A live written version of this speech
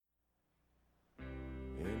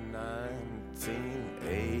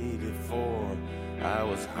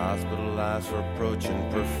was hospitalized for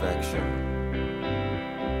approaching perfection.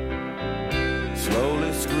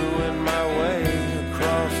 Slowly screwing my way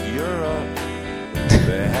across Europe.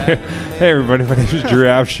 Hey everybody, my name is Drew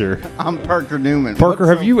Absher. I'm Parker Newman. Parker,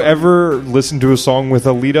 have you ever listened to a song with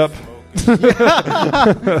a lead up?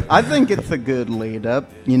 I think it's a good lead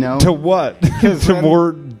up, you know. To what? To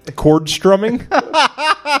more chord strumming?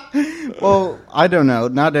 Well, I don't know.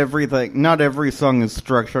 Not every song is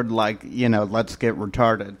structured like, you know, let's get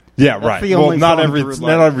retarded. Yeah, That's right. the Well, only not song every Drew not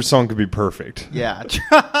likes. every song could be perfect. Yeah,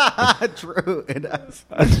 true. It has.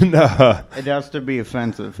 No. It has to be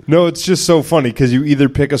offensive. No, it's just so funny because you either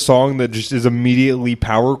pick a song that just is immediately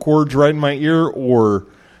power chords right in my ear, or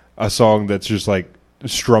a song that's just like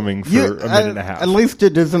strumming for a minute and a half. At least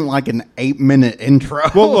it isn't like an 8-minute intro.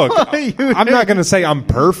 Well, look, I'm not going to say I'm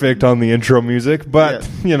perfect on the intro music, but,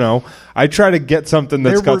 you know, I try to get something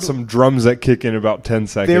that's got some drums that kick in about 10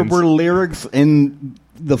 seconds. There were lyrics in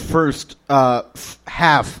the first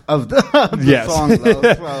half of the song, though.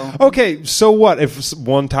 So. Okay, so what if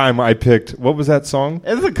one time I picked, what was that song?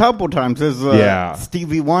 It's a couple times. It's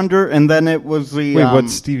Stevie Wonder, and then it was the... Wait,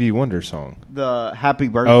 what's Stevie Wonder song? The Happy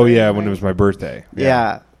Birthday. Oh, yeah, when it was my birthday.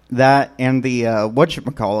 Yeah, that and the,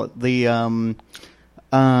 whatchamacallit, the...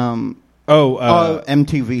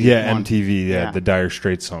 MTV. Yeah, one. MTV, the Dire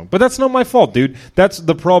Straits song. But that's not my fault, dude. That's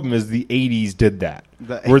the problem is the 80s did that.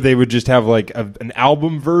 Where they would just have like an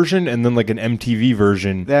album version and then like an MTV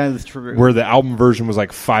version. That is true. Where the album version was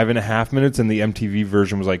like 5.5 minutes and the MTV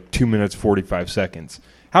version was like 2 minutes 45 seconds.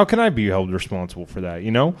 How can I be held responsible for that, you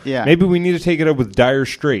know? Yeah. Maybe we need to take it up with Dire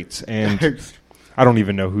Straits. And I don't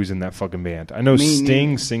even know who's in that fucking band. I know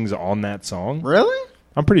Sting sings on that song. Really?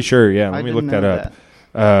 I'm pretty sure, yeah. Let me look that up.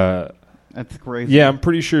 That's crazy. Yeah, I'm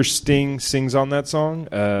pretty sure Sting sings on that song.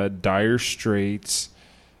 Dire Straits,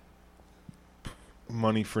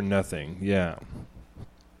 Money for Nothing. Yeah.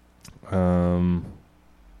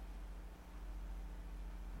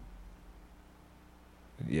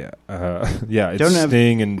 It's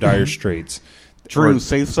Sting and Dire Straits. Drew,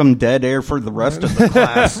 save some dead air for the rest of the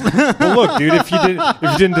class. Well, look, dude, if you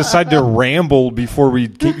didn't decide to ramble before we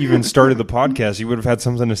even started the podcast, you would have had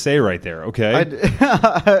something to say right there. Okay.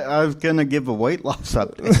 I was gonna give a weight loss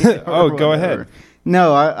update. Oh, go ahead.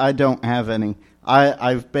 No, I don't have any.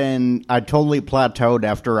 I totally plateaued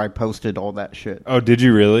after I posted all that shit. Oh, did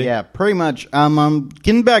you really? Yeah, pretty much. I'm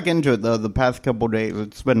getting back into it though. The past couple days,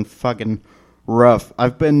 it's been fucking rough.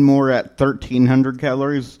 I've been more at 1,300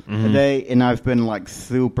 calories a day, and I've been like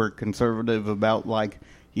super conservative about like,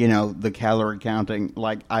 you know, the calorie counting.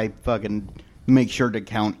 Like I fucking make sure to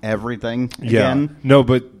count everything again. Yeah. No,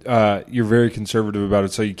 but you're very conservative about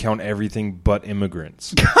it, so you count everything but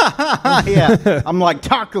immigrants. Yeah. I'm like,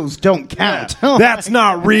 tacos don't count. Yeah. That's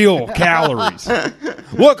not real calories.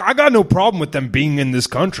 Look, I got no problem with them being in this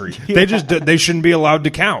country. Yeah. They shouldn't be allowed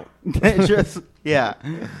to count.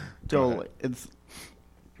 Totally.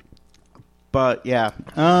 But yeah.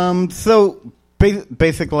 So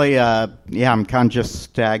basically, I'm kind of just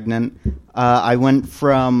stagnant. I went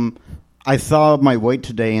from, I saw my weight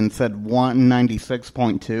today and said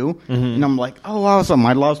 196.2, and I'm like, oh, awesome!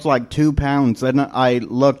 I lost like 2 pounds. Then I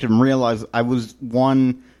looked and realized I was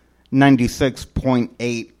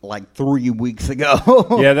 196.8 like 3 weeks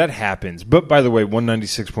ago. Yeah, that happens. But by the way,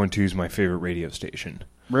 196.2 is my favorite radio station.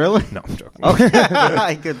 Really? No, I'm joking. Okay.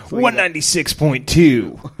 I could see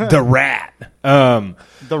 196.2, The Rat.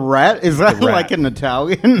 The Rat? Is that like an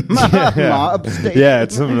Italian mob station? Yeah,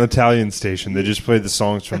 it's an Italian station. They just play the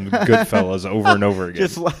songs from Goodfellas over and over again.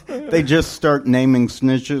 They just start naming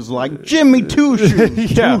snitches like Jimmy Two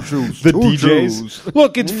Shoes. Yeah, Two Shoes. the DJs.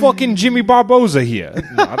 Look, it's fucking Jimmy Barboza here.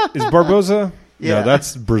 Is Barboza? Yeah. No,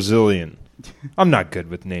 that's Brazilian. I'm not good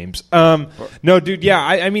with names. No, dude. Yeah,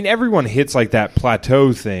 I mean, everyone hits like that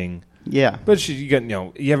plateau thing. Yeah, but you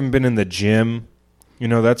haven't been in the gym. You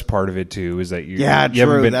know, that's part of it too. Is that you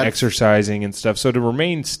haven't been exercising and stuff. So to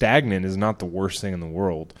remain stagnant is not the worst thing in the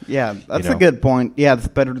world. Yeah, that's a good point. Yeah, it's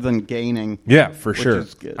better than gaining. Yeah, for sure.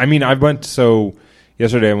 Is good. I mean,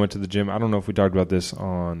 yesterday I went to the gym. I don't know if we talked about this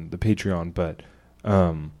on the Patreon, but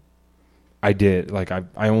I did. Like I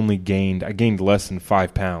gained less than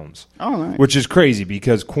 5 pounds. Oh, nice. Which is crazy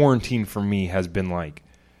because quarantine for me has been like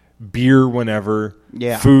beer whenever,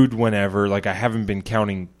 food whenever. Like I haven't been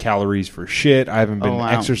counting calories for shit. I haven't been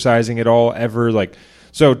exercising at all ever. Like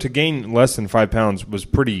so to gain less than 5 pounds was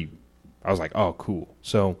pretty. I was like, oh, cool.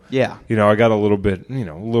 So I got a little bit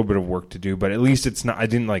of work to do, but at least it's not. I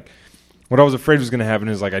didn't like What I was afraid was going to happen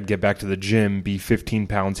is like I'd get back to the gym, be 15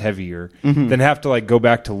 pounds heavier, then have to like go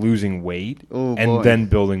back to losing weight then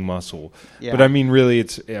building muscle. Yeah. But I mean, really,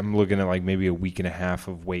 I'm looking at like maybe a week and a half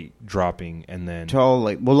of weight dropping and then.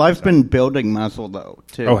 Totally. Well, I've been building muscle though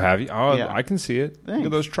too. Oh, have you? Oh, yeah. I can see it. Thanks. Look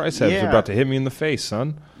at those triceps. They're about to hit me in the face,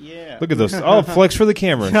 son. Yeah. Look at those. Oh, flex for the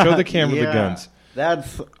camera. Show the camera the guns.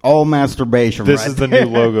 That's all masturbation. This is the new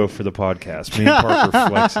logo for the podcast. Me and Parker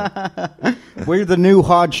flexing. We're the new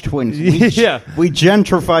Hodge twins. We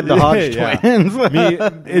gentrified the Hodge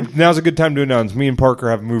twins. Now's a good time to announce. Me and Parker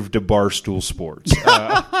have moved to Barstool Sports.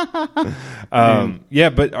 But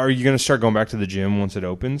are you going to start going back to the gym once it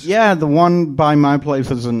opens? Yeah, the one by my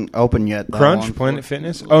place isn't open yet. Crunch, Planet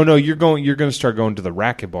Fitness. Oh no, you're going to start going to the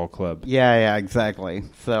racquetball club. Yeah, exactly.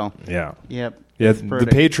 So yeah, yep. Yeah, the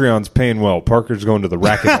Patreon's paying well. Parker's going to the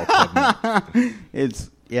racquetball club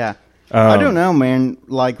now. I don't know, man.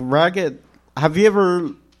 Like racket. Have you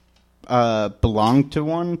ever belonged to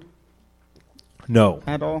one? No.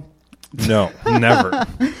 At all? No, never.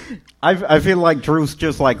 I feel like Drew's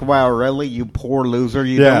just like, wow, really? You poor loser.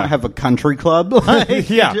 You don't have a country club? Like,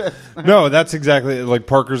 No, that's exactly like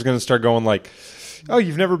Parker's going to start going like, oh,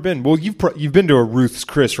 you've never been. Well, you've been to a Ruth's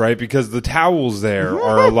Chris, right? Because the towels there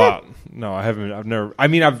are a lot. No, I haven't. I've never. I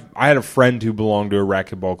mean, I had a friend who belonged to a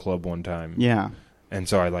racquetball club one time. Yeah. And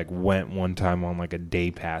so I like went one time on like a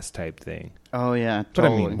day pass type thing. Oh yeah,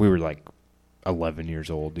 totally. But I mean, we were like 11 years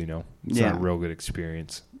old. You know, it's not a real good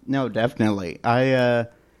experience. No, definitely.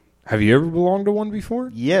 Have you ever belonged to one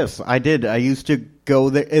before? Yes, I did. I used to go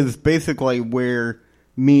there. It's basically where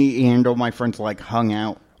me and all my friends like hung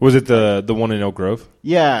out. Was it the one in Oak Grove?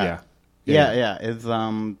 Yeah. It's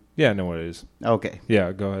Yeah, I know what it is. Okay.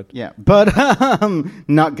 Yeah, go ahead. Yeah, but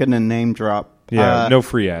not gonna name drop. Yeah, no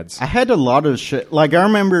free ads. I had a lot of shit. Like I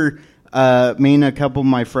remember, me and a couple of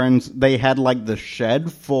my friends, they had like the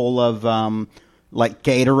shed full of like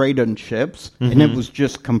Gatorade and chips, and it was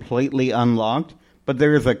just completely unlocked. But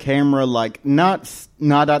there's a camera, like not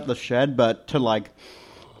at the shed, but to like,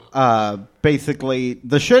 basically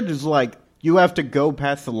the shed is like you have to go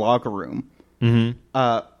past the locker room.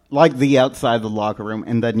 Like the outside of the locker room,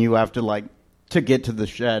 and then you have to like to get to the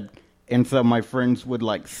shed. And so my friends would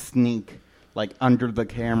like sneak like under the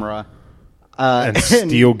camera and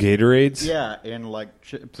steal Gatorades. Yeah, and like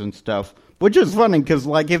chips and stuff, which is funny because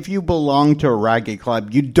like if you belong to a raggy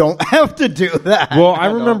club, you don't have to do that. Well, I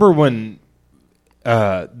remember when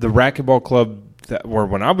the racquetball club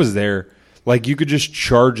when I was there, like you could just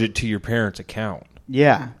charge it to your parents' account.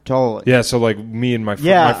 Yeah, totally. Yeah, so like me and my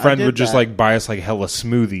friend would just like buy us like hella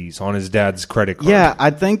smoothies on his dad's credit card. Yeah,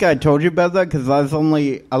 I think I told you about that because I was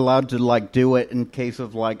only allowed to like do it in case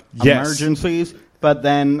of like emergencies. But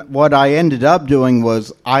then what I ended up doing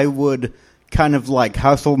was I would kind of like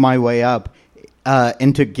hustle my way up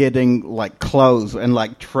into getting like clothes and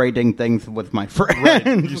like trading things with my friends. Right.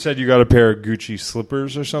 You said you got a pair of Gucci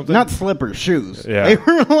slippers or something? Not slippers, shoes. Yeah. They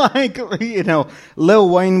were like, you know, Lil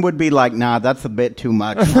Wayne would be like, nah, that's a bit too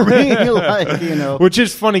much for me. Like, you know. Which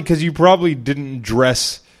is funny because you probably didn't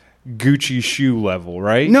dress Gucci shoe level,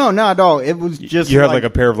 right? No, not at all. It was just you had like a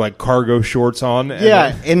pair of like cargo shorts on.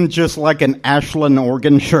 And just like an Ashland,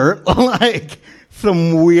 Oregon shirt, like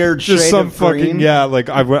some weird just shade some of fucking green. like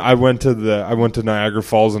I went to Niagara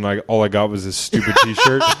Falls and all I got was this stupid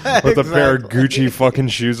T-shirt with a pair of Gucci fucking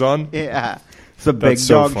shoes on. Yeah, it's a big That's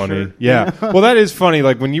so dog funny. shirt. Yeah, well, that is funny.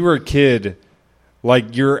 Like when you were a kid,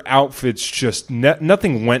 like your outfits just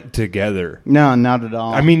nothing went together. No, not at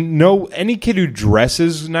all. I mean, any kid who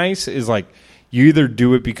dresses nice is like. You either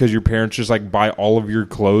do it because your parents just like buy all of your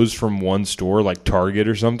clothes from one store, like Target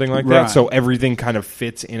or something like that, so everything kind of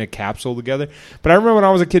fits in a capsule together. But I remember when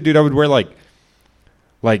I was a kid, dude, I would wear like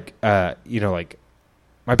my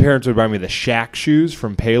parents would buy me the Shaq shoes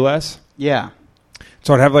from Payless. Yeah.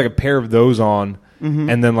 So I'd have like a pair of those on,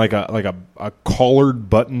 and then like a collared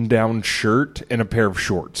button down shirt and a pair of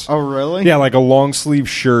shorts. Oh, really? Yeah, like a long sleeve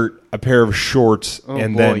shirt, a pair of shorts,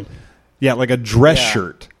 then like a dress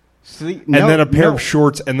shirt. Then a pair of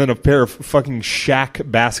shorts, and then a pair of fucking Shaq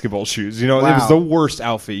basketball shoes. You know, it was the worst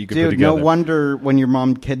outfit you could put together. No wonder when your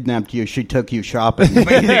mom kidnapped you, she took you shopping.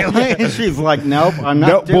 She's like, nope, I'm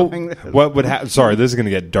not doing this. What would happen? Sorry, this is going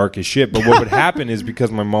to get dark as shit, but what would happen is because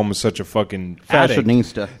my mom was such a fucking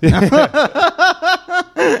fashionista.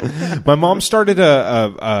 My mom started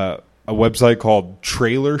a website called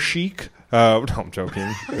Trailer Chic. No, I'm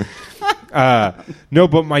joking. No,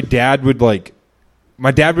 but my dad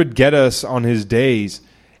would get us on his days,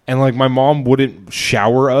 and like my mom wouldn't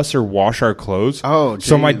shower us or wash our clothes. Oh, geez.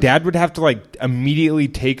 So my dad would have to like immediately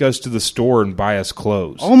take us to the store and buy us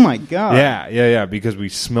clothes. Oh my god. Yeah, because we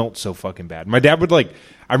smelt so fucking bad. My dad would like,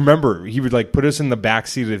 I remember he would like put us in the back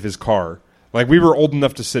seat of his car. Like we were old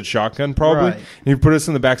enough to sit shotgun probably. Right. And he'd put us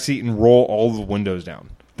in the back seat and roll all the windows down.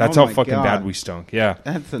 That's how fucking bad we stunk. Yeah.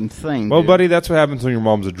 That's insane. Well, dude. Buddy, that's what happens when your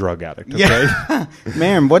mom's a drug addict, okay? Yeah.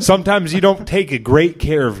 Man, sometimes you don't take a great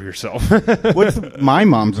care of yourself. What's my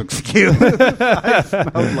mom's excuse? I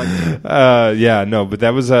smelled like yeah, no, but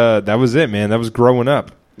that was it, man. That was growing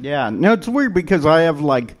up. Yeah. No, it's weird because I have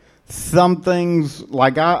like some things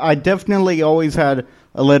like I definitely always had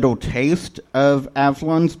a little taste of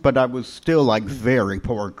affluence, but I was still like very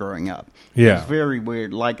poor growing up. Yeah. It's very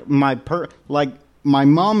weird. Like my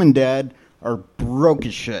mom and dad are broke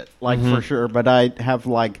as shit, like for sure. But I have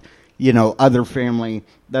like, other family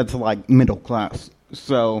that's like middle class.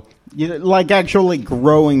 So, like actually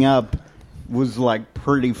growing up was like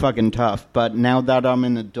pretty fucking tough. But now that I'm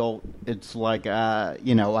an adult, it's like, I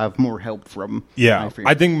have more help from. Yeah,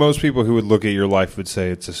 I think most people who would look at your life would say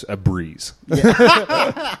it's a breeze.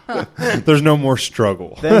 Yeah. There's no more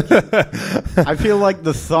struggle. Thank you. I feel like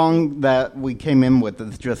the song that we came in with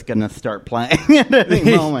is just going to start playing at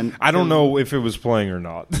any moment. I don't know if it was playing or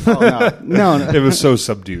not. Oh, no. It was so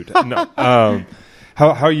subdued. No.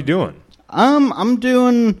 How are you doing? I'm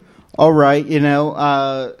doing all right.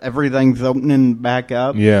 Everything's opening back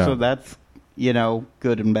up. Yeah. So that's,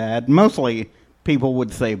 good and bad. Mostly people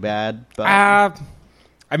would say bad. But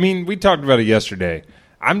I mean, we talked about it yesterday.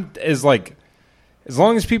 As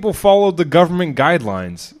long as people follow the government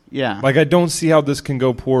guidelines, like I don't see how this can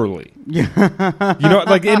go poorly. Yeah.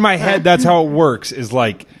 Like in my head, that's how it works. Is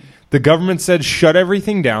like the government said shut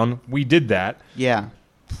everything down. We did that. Yeah.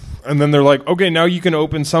 And then they're like, okay, now you can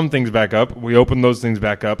open some things back up. We open those things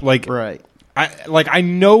back up. Like, right. I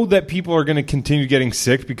know that people are going to continue getting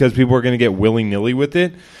sick because people are going to get willy-nilly with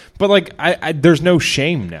it. But like, there's no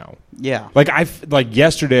shame now. Yeah. Like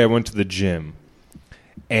yesterday I went to the gym.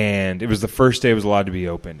 And it was the first day it was allowed to be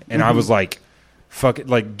open. And I was like, fuck it.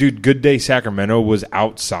 Like, dude, Good Day Sacramento was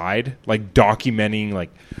outside, like, documenting,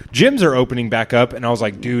 like, gyms are opening back up. And I was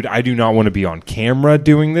like, dude, I do not want to be on camera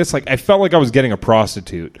doing this. Like, I felt like I was getting a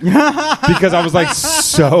prostitute. Because I was, like,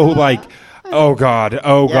 so, like, oh, God,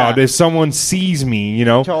 if someone sees me,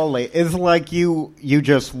 Totally. It's like you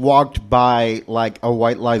just walked by, like, a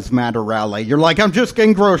White Lives Matter rally. You're like, I'm just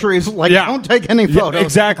getting groceries. Like, don't take any photos. Yeah,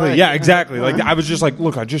 exactly. Yeah, exactly. Like, I was just like,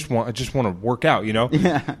 look, I just want to work out,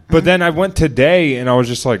 Yeah. But then I went today, and I was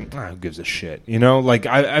just like, who gives a shit, Like,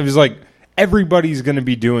 I was like, everybody's going to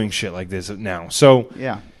be doing shit like this now. So,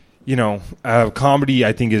 yeah. Comedy,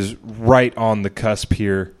 I think, is right on the cusp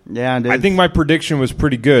here. Yeah, it is. I think my prediction was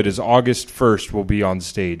pretty good, is August 1st will be on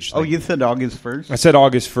stage. Oh, you said August 1st? I said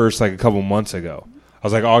August 1st like a couple months ago. I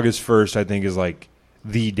was like, August 1st, I think, is like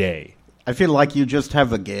the day. I feel like you just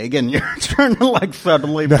have a gig and you're trying to like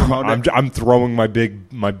subtly promote it. I'm throwing my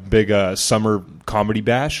big summer comedy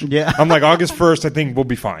bash. Yeah. I'm like, August 1st, I think we'll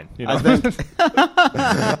be fine. I think.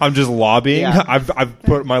 I'm just lobbying. Yeah. I've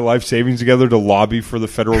put my life savings together to lobby for the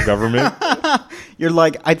federal government. You're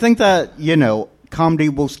like, I think that, comedy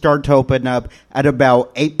will start to open up at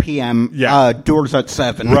about 8 p.m. Yeah. Doors at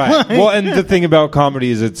 7. Right. Well, and the thing about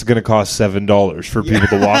comedy is it's going to cost $7 for people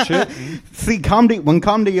to watch it. See, when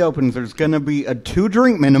comedy opens, there's going to be a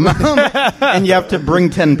 2-drink minimum, and you have to bring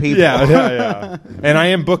 10 people. Yeah. And I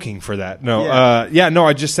am booking for that. No,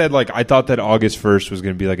 I just said, like, I thought that August 1st was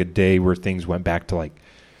going to be like a day where things went back to like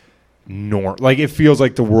like it feels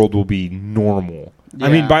like the world will be normal. Yeah. I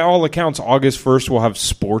mean, by all accounts, August 1st we'll have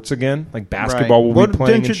sports again. Like basketball will be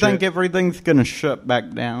playing. Didn't you think everything's going to shut back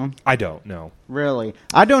down? I don't know. Really?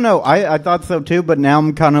 I don't know. I thought so too, but now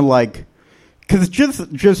I'm kind of like, because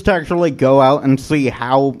just actually go out and see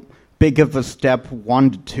how big of a step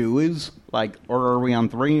 1 to 2 is. Like, or are we on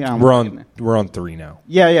 3? We're on 3 now.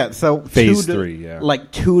 Yeah. So phase 3. Yeah.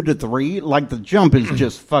 Like 2 to 3. Like the jump is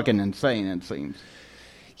just fucking insane. It seems.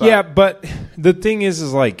 But the thing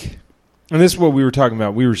is like. And this is what we were talking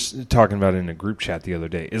about. We were talking about it in a group chat the other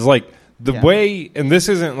day. Is like the way, and this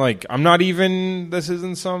isn't like, this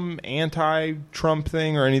isn't some anti-Trump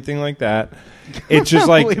thing or anything like that. It's just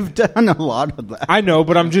like. We've done a lot of that. I know,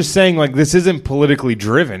 but I'm just saying, like, this isn't politically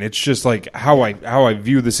driven. It's just like how I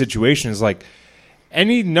view the situation is like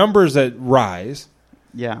any numbers that rise.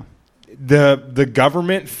 Yeah. The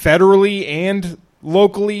government, federally and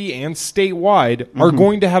locally and statewide, are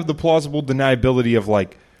going to have the plausible deniability of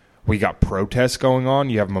like, we got protests going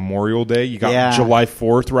on. You have Memorial Day. You got July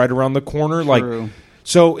 4th right around the corner. True. Like,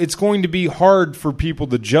 so it's going to be hard for people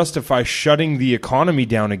to justify shutting the economy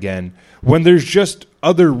down again when there's just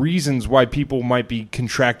other reasons why people might be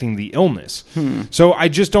contracting the illness. So I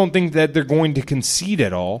just don't think that they're going to concede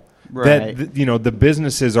at all. Right. that the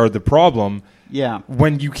businesses are the problem. Yeah.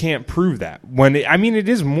 When you can't prove that. It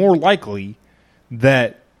is more likely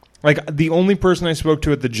that, like, the only person I spoke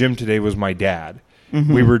to at the gym today was my dad.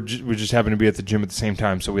 Mm-hmm. We just happened to be at the gym at the same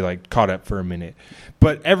time, so we like caught up for a minute.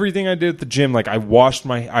 But everything I did at the gym, like I washed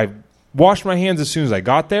my hands as soon as I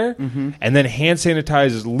got there, and then hand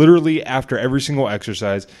sanitized literally after every single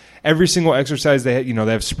exercise. Every single exercise they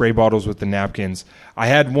have spray bottles with the napkins. I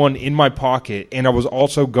had one in my pocket, and I was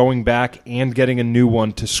also going back and getting a new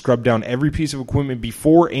one to scrub down every piece of equipment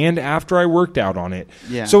before and after I worked out on it.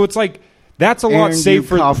 Yeah. So it's like, that's a lot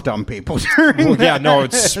safer. You coughed on people during that.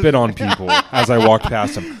 It's spit on people as I walked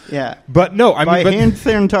past them. Yeah. But no, by hand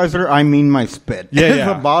sanitizer, I mean my spit.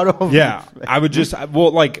 Yeah. The bottle of yeah. I would just,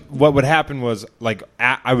 what would happen was, like,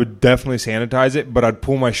 I would definitely sanitize it, but I'd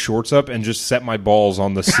pull my shorts up and just set my balls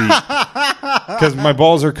on the seat. Because my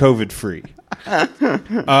balls are COVID-free.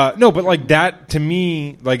 No, but, like, that, to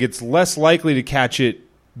me, like, it's less likely to catch it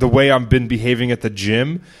the way I've been behaving at the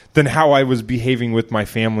gym than how I was behaving with my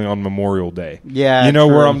family on Memorial Day. Yeah, true.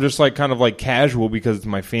 Where I'm just like kind of like casual because it's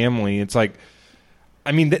my family. It's like,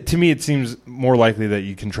 to me, it seems more likely that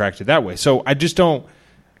you contract it that way. So I just don't,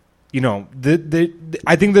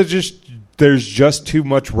 I think there's just too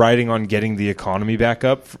much riding on getting the economy back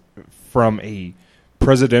up from a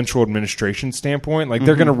presidential administration standpoint. Like,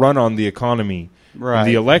 they're going to run on the economy in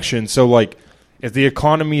the election. So, like, if the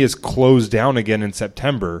economy is closed down again in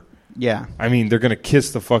September, they're going to kiss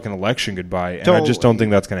the fucking election goodbye, and I just don't think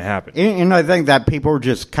that's going to happen. And I think that people are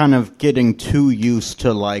just kind of getting too used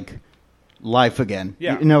to, like, life again.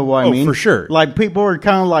 Yeah. You know what I mean? For sure. Like, people are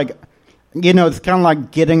kind of like, it's kind of like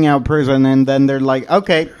getting out of prison, and then they're like,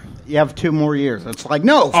 okay, you have 2 more years. It's like,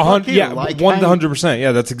 no, fuck you. Yeah, like, 100%.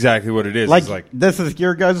 Yeah, that's exactly what it is. Like, it's like, this is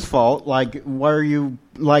your guys' fault. Like, why are you...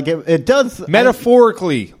 Like, it does...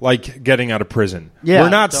 Metaphorically, like getting out of prison. Yeah, we're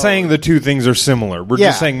not saying the two things are similar. We're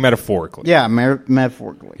just saying metaphorically. Yeah,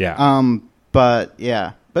 metaphorically. Yeah. But,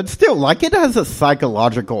 yeah. But still, like, it has a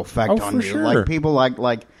psychological effect on you. Sure. Like, people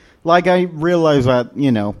like I realize that,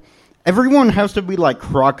 everyone has to be like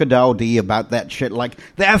Crocodile D about that shit. Like,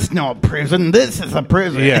 that's not prison. This is a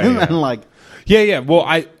prison. Yeah, and yeah. then, like... Yeah. Well,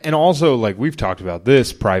 and also, like, we've talked about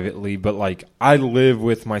this privately, but, like, I live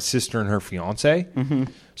with my sister and her fiance. Mm-hmm.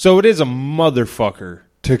 So it is a motherfucker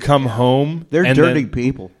to come home. They're dirty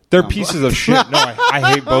people. They're pieces of shit. No,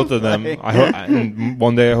 I hate both of them. And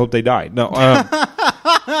one day I hope they die. No.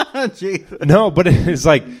 No, but it's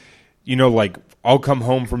like, like, I'll come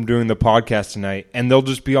home from doing the podcast tonight, and they'll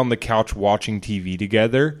just be on the couch watching TV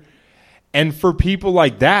together. And for people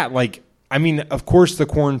like that, like, of course the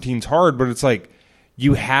quarantine's hard, but it's like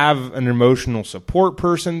you have an emotional support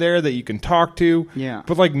person there that you can talk to. Yeah.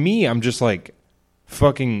 But like me, I'm just like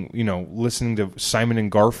fucking, listening to Simon and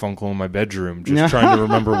Garfunkel in my bedroom, just trying to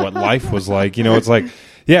remember what life was like. It's like,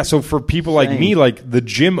 yeah. So for people like me, like the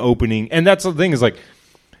gym opening, and that's the thing is like,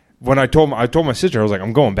 when I told my sister, I was like,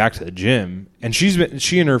 I'm going back to the gym, and she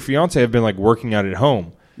and her fiance have been like working out at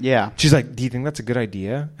home. Yeah. She's like, do you think that's a good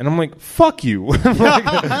idea? And I'm like, fuck you.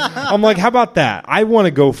 I'm like, how about that? I want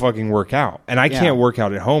to go fucking work out. And I can't work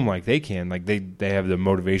out at home like they can. Like, they have the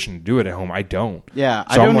motivation to do it at home. I don't. Yeah.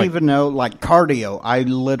 So I don't even know, like, cardio. I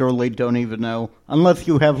literally don't even know. Unless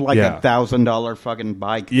you have, like, $1,000 fucking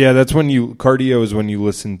bike. Yeah, cardio is when you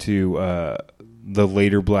listen to the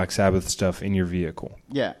later Black Sabbath stuff in your vehicle.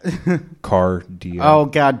 Yeah. Cardio. Oh,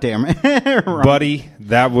 God damn it. Right. Buddy,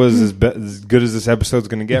 that was as good as this episode's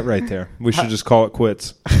going to get right there. We should just call it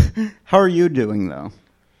quits. How are you doing, though?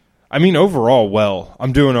 Overall, well.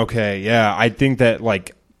 I'm doing okay. Yeah, I think that,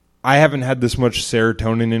 like, I haven't had this much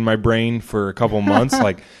serotonin in my brain for a couple months.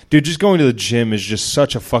 Like, dude, just going to the gym is just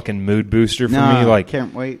such a fucking mood booster for me. Like,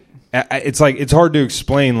 can't wait. It's like, it's hard to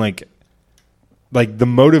explain, like the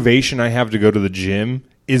motivation I have to go to the gym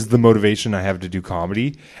is the motivation I have to do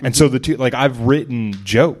comedy. And so the two, like, I've written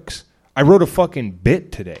jokes. I wrote a fucking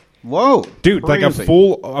bit today. Whoa. Dude, crazy. like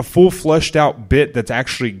a full fleshed out bit that's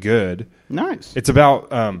actually good. Nice. It's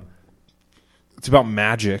about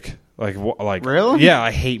magic. Like really? Yeah,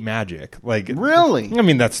 I hate magic. Like, really?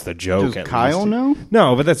 That's the joke. Does Kyle know?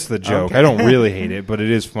 No, but that's the joke. Okay. I don't really hate it, but it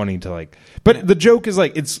is funny to like. But the joke is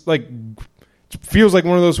like, it's like, feels like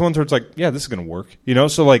one of those ones where it's like, yeah, this is gonna work,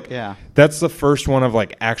 So like, that's the first one I've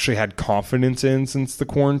like actually had confidence in since the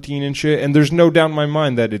quarantine and shit. And there's no doubt in my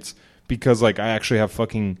mind that it's because like I actually have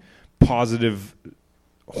fucking positive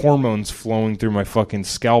hormones flowing through my fucking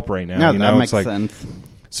scalp right now. No, that makes sense.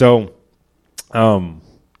 So,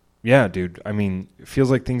 yeah, dude. It feels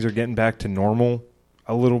like things are getting back to normal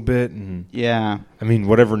a little bit, and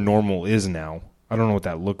whatever normal is now. I don't know what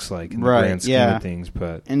that looks like in the grand scheme of things,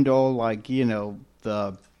 but... And all, like,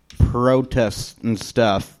 the protests and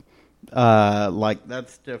stuff, like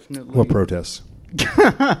that's definitely What protests?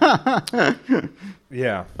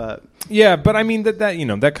 Yeah, But but I mean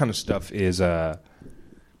that kind of stuff is that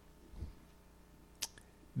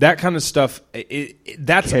kind of stuff.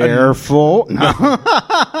 That's careful. No,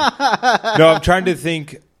 I'm trying to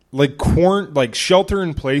think. Like shelter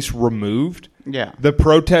in place removed. Yeah, The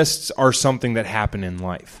protests are something that happen in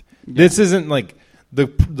life. Yeah. This isn't like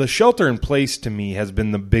the shelter in place to me has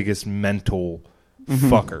been the biggest mental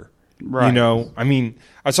fucker. Right. You know, I mean,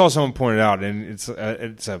 I saw someone point it out, and it's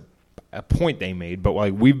a point they made, but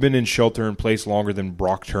like we've been in shelter in place longer than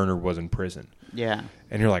Brock Turner was in prison. Yeah.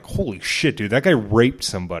 And you're like, holy shit, dude, that guy raped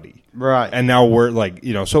somebody. Right. And now we're like,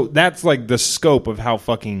 you know, so that's like the scope of how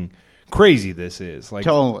fucking crazy this is. Like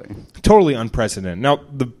totally unprecedented. Now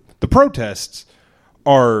the protests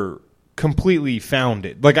are completely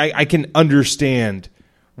founded. Like I can understand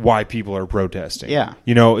why people are protesting. Yeah.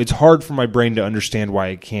 You know, it's hard for my brain to understand why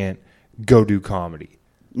I can't go do comedy.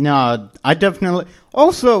 No, I definitely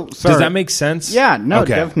also Does that make sense? Yeah, no,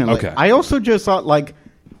 okay. definitely. Okay. I also just thought like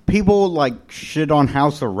people like shit on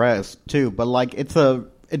house arrest too, but like it's a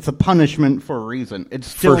punishment for a reason. It's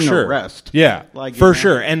still an arrest. Yeah, like for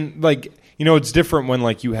sure. And like, you know, it's different when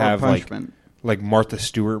like you have punishment. like Martha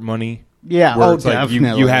Stewart money. Yeah, where it's like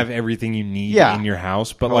definitely. you have everything you need in your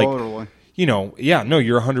house, but totally. like, you know, yeah, no,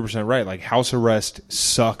 you're 100% right. Like house arrest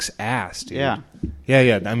sucks ass, dude.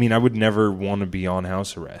 Yeah. I mean, I would never want to be on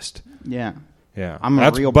house arrest. Yeah. Yeah, I'm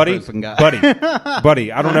a real prison guy.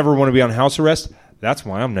 buddy. I don't ever want to be on house arrest. That's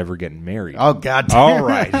why I'm never getting married. Oh God! All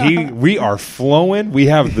right, we are flowing. We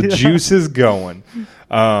have the juices going.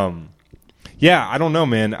 Yeah, I don't know,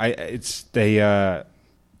 man. It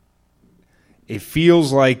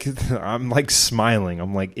feels like I'm like smiling.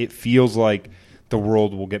 I'm like, it feels like the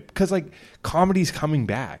world will get, because like comedy's coming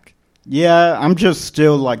back. Yeah, I'm just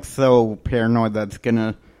still like so paranoid that's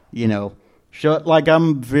gonna, you know, show. Like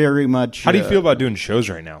I'm very much. How do you feel about doing shows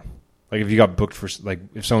right now? Like if you got booked for, like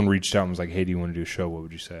if someone reached out and was like, "Hey, do you want to do a show?" What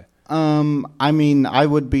would you say? I mean, I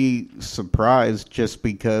would be surprised just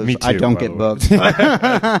because Me too, I don't get booked.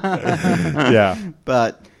 Yeah,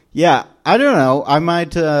 but yeah, I don't know. I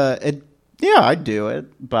might. I'd do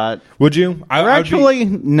it. But would you?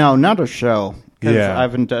 No, not a show. Yeah, I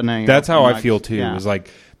haven't done any. That's how I feel too. Yeah. Is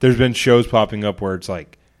like there's been shows popping up where it's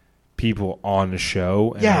like people on the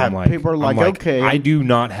show. And yeah, I'm like, people are like, okay, I do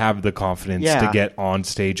not have the confidence to get on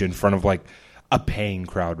stage in front of like a paying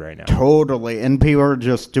crowd right now. Totally, and people are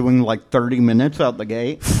just doing like 30 minutes out the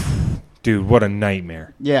gate. Dude, what a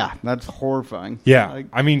nightmare. Yeah, that's horrifying. Yeah, like,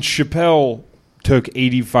 I mean, Chappelle took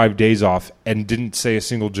 85 days off and didn't say a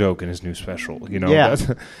single joke in his new special. You know,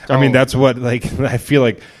 I mean, that's what like I feel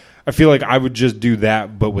like I would just do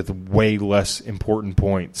that, but with way less important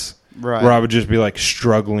points. Right. Where I would just be like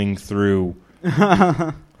struggling through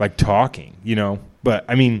like talking, you know. But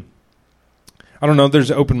I mean, I don't know. There's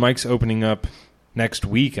open mics opening up next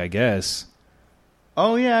week, I guess.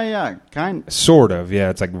 Oh yeah, sort of.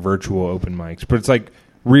 Yeah, it's like virtual open mics, but it's like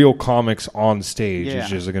real comics on stage. Yeah. It's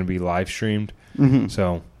just going to be live streamed. Mm-hmm.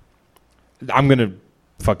 So I'm gonna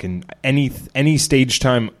fucking any stage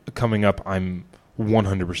time coming up. I'm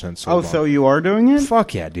 100% sold. Oh, so you are doing it?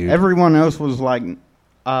 Fuck yeah, dude. Everyone else was like,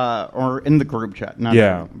 or in the group chat.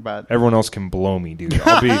 But everyone else can blow me, dude.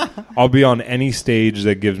 I'll be on any stage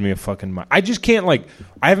that gives me a fucking mic. I just can't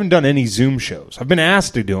I haven't done any Zoom shows. I've been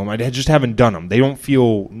asked to do them. I just haven't done them. They don't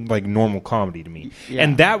feel like normal comedy to me,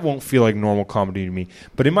 and that won't feel like normal comedy to me.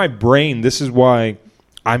 But in my brain, this is why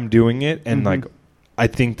I'm doing it, and like I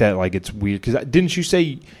think that like it's weird because didn't you say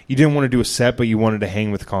you didn't want to do a set, but you wanted to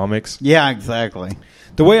hang with comics? Yeah, exactly.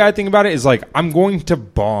 The way I think about it is like I'm going to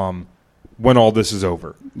bomb when all this is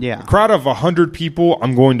over. Yeah. A crowd of 100 people,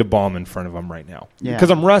 I'm going to bomb in front of them right now. Yeah. Because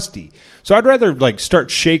I'm rusty. So I'd rather like start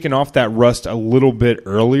shaking off that rust a little bit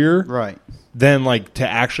earlier. Right. Than like to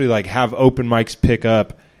actually like have open mics pick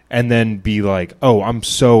up and then be like, oh, I'm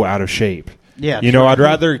so out of shape. Yeah. You know, I'd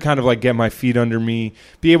rather kind of like get my feet under me,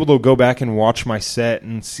 be able to go back and watch my set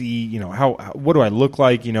and see, you know, what do I look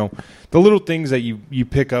like? You know, the little things that you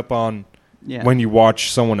pick up on. Yeah. When you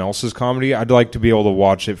watch someone else's comedy, I'd like to be able to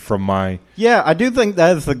watch it from my... Yeah, I do think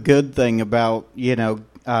that's a good thing about, you know,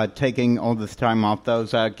 taking all this time off, though.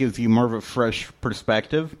 It gives you more of a fresh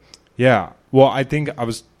perspective. Yeah. Well, I think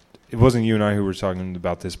it wasn't you and I who were talking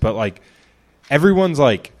about this, but like everyone's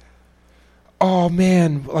like, oh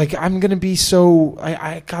man, like I'm gonna be so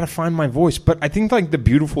I gotta find my voice. But I think like the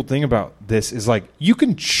beautiful thing about this is like you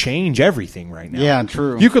can change everything right now. Yeah,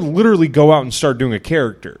 true. You could literally go out and start doing a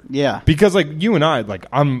character. Yeah, because like you and I, like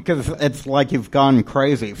because it's like you've gone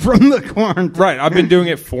crazy from the quarantine. Right, I've been doing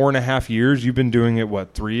it 4.5 years. You've been doing it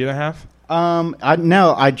what, 3.5?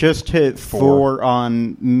 I just hit 4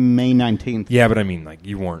 on May 19th. Yeah, but I mean, like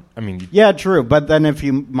you weren't. I mean, yeah, true. But then if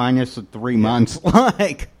you minus the 3 months,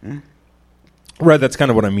 like. Right, that's kind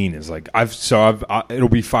of what I mean. Is like it'll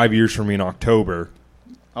be 5 years for me in October.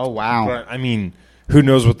 Oh wow! But I mean, who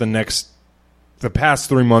knows what the past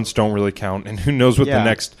 3 months don't really count, and who knows what the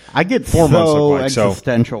next I get 4 months look like.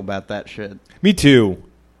 Existential about that shit. Me too.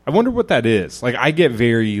 I wonder what that is. Like I get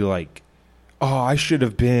very like, oh, I should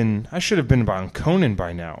have been on Conan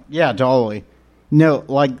by now. Yeah, totally. No,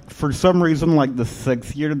 like for some reason, like the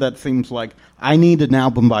 6th year, that seems like I need an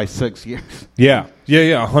album by 6 years. Yeah,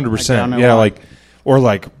 100%. Yeah, like. Or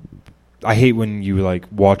like, I hate when you like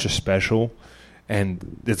watch a special,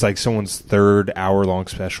 and it's like someone's 3rd hour-long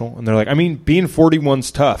special, and they're like, I mean, being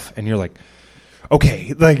 41's tough, and you're like,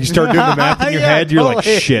 okay, like you start doing the math in your head, you're like,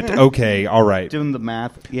 shit, okay, all right, doing the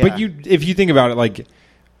math. Yeah. But if you think about it, like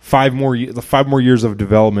 5 more years of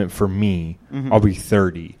development for me, I'll be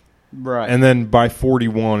 30, right, and then by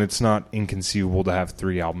 41, it's not inconceivable to have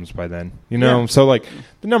 3 albums by then, you know. Yeah. So like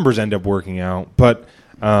the numbers end up working out, but.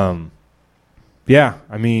 Yeah,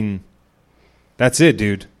 I mean, that's it,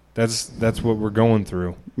 dude. That's what we're going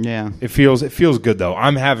through. Yeah. It feels good though.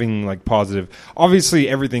 I'm having like positive. Obviously,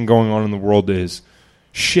 everything going on in the world is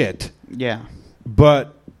shit. Yeah.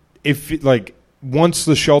 But if like once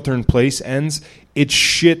the shelter in place ends, it's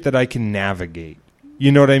shit that I can navigate.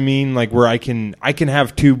 You know what I mean? Like where I can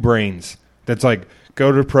have 2 brains. That's like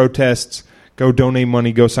go to protests, go donate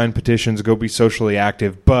money, go sign petitions, go be socially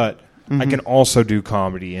active, but I can also do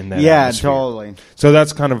comedy in that atmosphere. Totally. So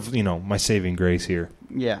that's kind of, my saving grace here.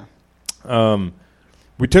 Yeah.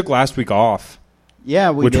 We took last week off. Yeah,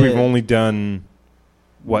 which we've only done,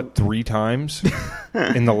 3 times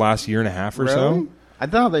in the last year and a half or so? I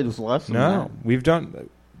thought they just less than that. No, we've done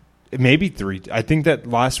maybe 3. I think that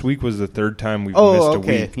last week was the 3rd time we've missed a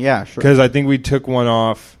week. Yeah, sure. Because I think we took one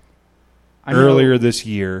off earlier this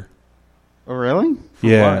year. Oh, really? For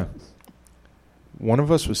yeah. what? One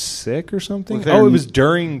of us was sick or something? It was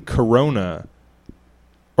during Corona.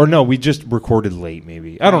 Or no, we just recorded late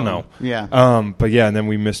maybe. I don't know. Yeah. But yeah, and then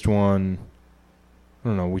we missed one. I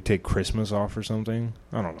don't know. We take Christmas off or something.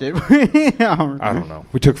 I don't know. Did we? I don't know.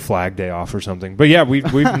 We took Flag Day off or something. But yeah,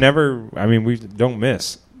 we've never, I mean, we don't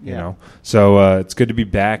miss, you know. So it's good to be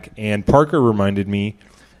back. And Parker reminded me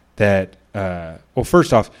that, well,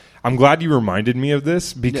 first off, I'm glad you reminded me of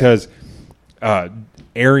this because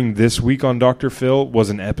airing this week on Dr. Phil was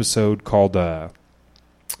an episode called I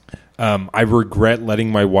Regret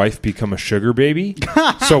Letting My Wife Become a Sugar Baby.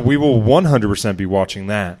 So we will 100% be watching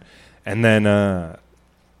that. And then the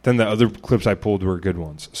other clips I pulled were good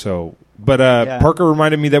ones. So, but Parker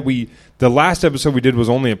reminded me that the last episode we did was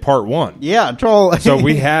only a part 1. Yeah, totally. So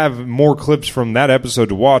we have more clips from that episode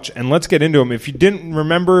to watch, and let's get into them. If you didn't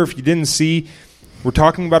remember, if you didn't see, we're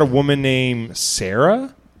talking about a woman named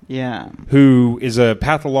Sara. Yeah. Who is a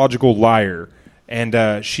pathological liar. And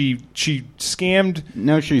she scammed...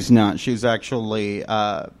 No, she's not. She's actually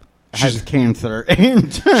has cancer.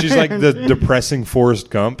 She's like the depressing Forrest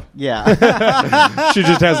Gump. Yeah. She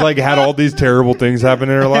just has like had all these terrible things happen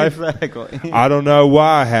in her life. Exactly. I don't know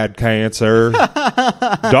why I had cancer.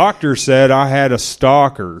 Doctor said I had a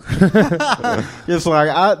stalker. Just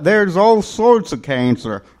like, there's all sorts of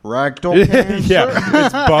cancer. Rectal cancer. Yeah,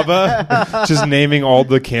 it's Bubba just naming all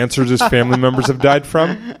the cancers his family members have died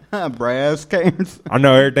from. Breast cancer. I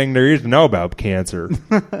know everything there is to know about cancer.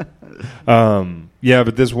 Yeah,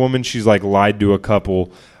 but this woman, she's like lied to a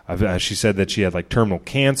couple. She said that she had like terminal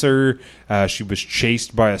cancer. She was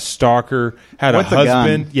chased by a stalker. Had with a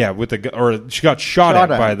husband. Yeah, with a gun. Or she got shot at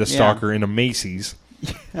by the stalker in a Macy's.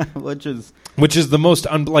 Yeah, which is the most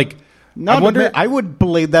I would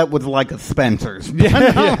believe that with like a Spencer's, but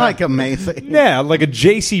not like a Macy's. Yeah, like a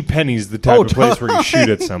J.C. Penney's the type of place where you shoot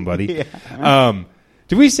at somebody. Yeah.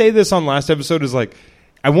 Did we say this on last episode? Is like,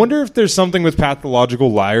 I wonder if there's something with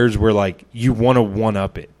pathological liars where like you want to one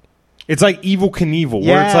up it. It's like Evel Knievel,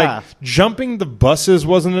 where it's like jumping the buses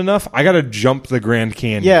wasn't enough. I got to jump the Grand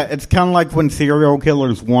Canyon. Yeah, it's kind of like when serial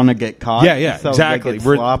killers want to get caught. Yeah, so exactly.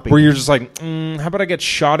 Where you're just like, how about I get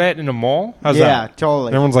shot at in a mall? How's that? Yeah, totally.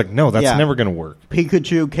 And everyone's like, no, that's never going to work.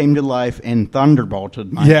 Pikachu came to life and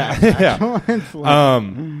thunderbolted my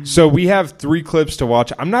Yeah. So we have 3 clips to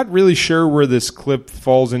watch. I'm not really sure where this clip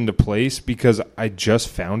falls into place because I just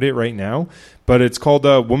found it right now. But it's called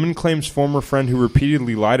Woman Claims Former Friend Who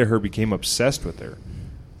Repeatedly Lied to Her Became Obsessed with Her.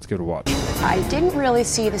 Let's give it a watch. I didn't really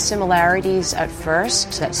see the similarities at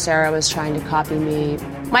first, that Sara was trying to copy me.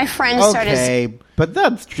 My friends started... Okay, but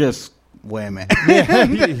that's just women.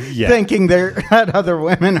 Yeah. Thinking that other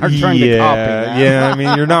women are trying to copy them. Yeah, I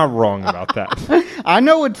mean, you're not wrong about that. I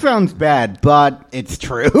know it sounds bad, but it's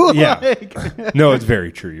true. Yeah. No, it's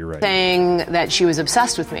very true. You're right. Saying that she was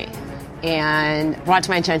obsessed with me. And brought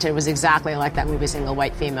to my attention it was exactly like that movie, Single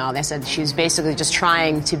White Female. They said she's basically just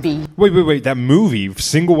trying to be... Wait. That movie,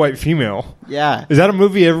 Single White Female. Yeah. Is that a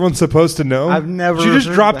movie everyone's supposed to know? I've never She just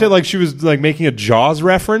heard dropped that. it like she was like making a Jaws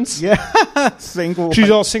reference. Yeah.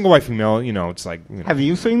 She's all Single White Female. You know, it's like... You know, Have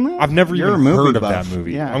you seen that? I've never You're even a movie heard of buff. that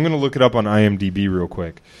movie. Yeah. I'm going to look it up on IMDb real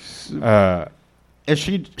quick. Is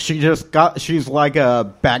she's like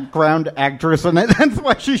a background actress in it. That's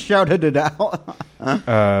why she shouted it out.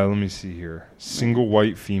 Let me see here. Single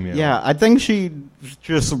White Female. Yeah, I think she's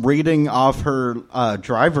just reading off her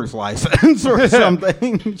driver's license or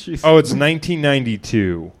something. Oh, it's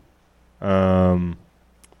 1992.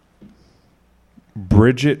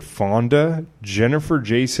 Bridget Fonda, Jennifer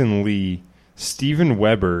Jason Leigh, Steven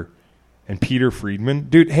Weber, and Peter Friedman.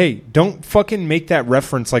 Dude, hey, don't fucking make that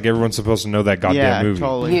reference like everyone's supposed to know that goddamn movie.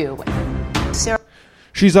 Totally. You. Sara...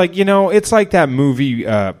 She's like, you know, it's like that movie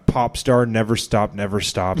Pop Star Never Stop, Never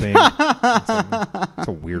Stopping. It's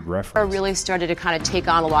a weird reference. really started to kind of take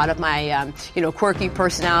on a lot of my, quirky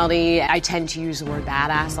personality. I tend to use the word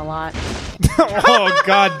badass a lot. Oh,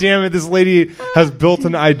 god damn it. This lady has built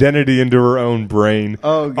an identity into her own brain.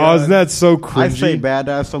 Oh, God. Isn't that so cringy? I say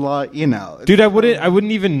badass a lot, you know. Dude, I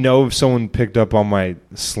wouldn't even know if someone picked up on my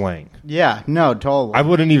slang. Yeah, no, totally. I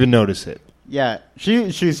wouldn't even notice it. Yeah,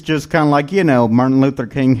 she's just kind of like, Martin Luther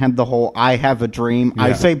King had the whole I have a dream,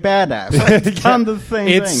 I say badass. It's kind of the same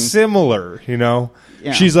thing. It's similar, you know?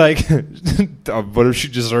 Yeah. She's like, what if she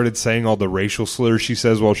just started saying all the racial slurs she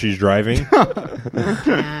says while she's driving?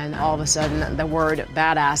 And all of a sudden, the word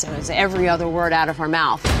badass, it was every other word out of her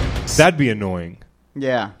mouth. That'd be annoying.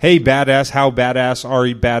 Yeah. Hey, badass, how badass are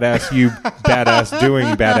you, badass? You badass doing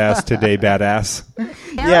badass today, badass.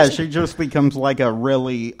 Yeah, she just becomes like a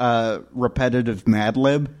really repetitive Mad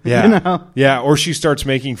Lib. Yeah. You know? Yeah, or she starts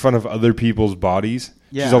making fun of other people's bodies.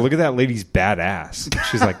 Yeah. She's like, look at that lady's badass.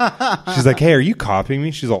 She's like, hey, are you copying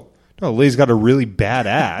me? She's like, no, the lady's got a really bad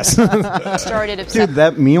ass. Started Dude,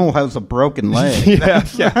 that mule has a broken leg. Yeah.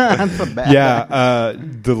 That's a bad Yeah,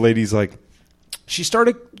 the lady's like, she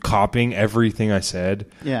started copying everything I said.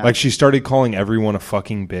 Yeah. Like, she started calling everyone a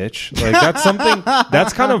fucking bitch. Like, that's something,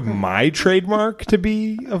 that's kind of my trademark to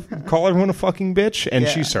call everyone a fucking bitch. And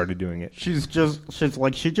she started doing it. She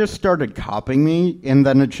just started copying me, and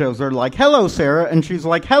then it shows her like, hello, Sara, and she's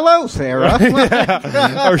like, hello, Sara.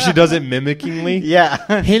 Or she does it mimicingly.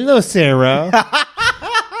 Yeah. Hello, Sara.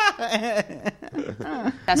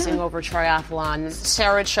 Testing over triathlon.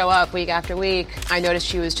 Sara would show up week after week. I noticed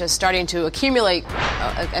she was just starting to accumulate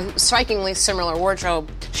a strikingly similar wardrobe.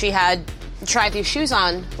 She had tried these shoes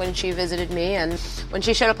on when she visited me, and when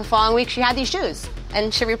she showed up the following week, she had these shoes.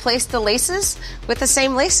 And she replaced the laces with the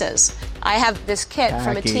same laces. I have this kit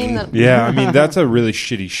from a team that... Yeah, I mean, that's a really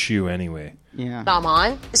shitty shoe anyway. Yeah. I'm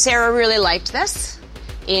on. Sara really liked this,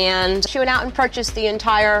 and she went out and purchased the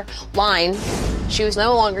entire line. She was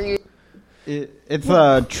no longer using... It's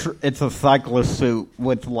a cyclist suit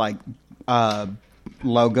with like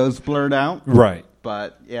logos blurred out. Right.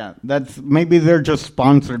 But yeah, maybe they're just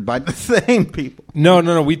sponsored by the same people.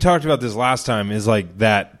 No. We talked about this last time. Is like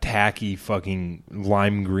that tacky fucking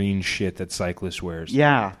lime green shit that cyclists wears.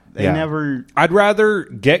 Yeah, they never. I'd rather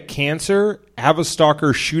get cancer, have a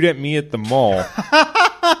stalker shoot at me at the mall,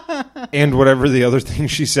 and whatever the other thing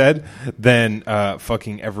she said, than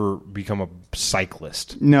fucking ever become a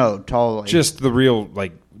cyclist. No, totally. Just the real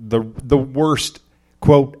the worst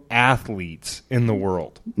quote athletes in the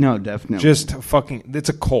world. No, definitely. Just fucking. It's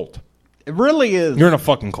a cult. It really is. You're in a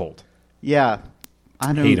fucking cult. Yeah, I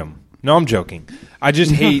don't hate them. No, I'm joking. I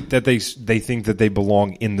just hate that they think that they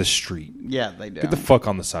belong in the street. Yeah, they do. Get the fuck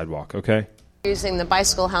on the sidewalk, okay? using the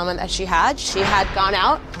bicycle helmet that she had gone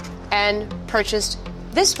out and purchased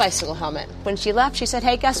this bicycle helmet. When she left, she said,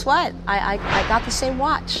 hey, guess what? I got the same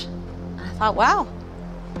watch. And I thought, wow,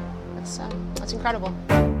 that's incredible.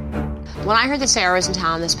 When I heard that Sara was in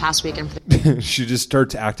town this past weekend... She just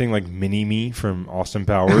starts acting like Mini-Me from Austin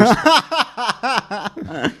Powers.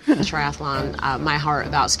 Triathlon, my heart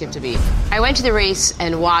about skipped a beat. I went to the race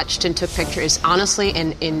and watched and took pictures, honestly,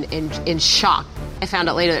 in shock. I found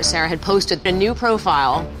out later that Sara had posted a new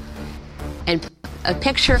profile and a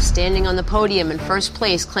picture standing on the podium in first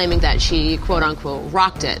place, claiming that she, quote-unquote,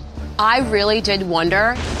 rocked it. I really did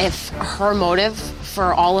wonder if her motive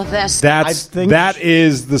for all of this. That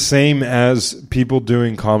is the same as people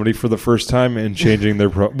doing comedy for the first time and changing their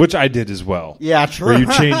which I did as well. Yeah, true. Where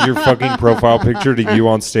you change your fucking profile picture to you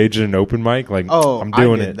on stage at an open mic. Like, I'm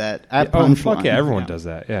doing it. That at Punchline. Fuck yeah, everyone does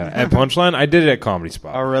that. Yeah, at Punchline, I did it at Comedy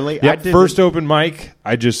Spot. Oh, really? Yeah, first open mic,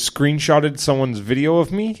 I just screenshotted someone's video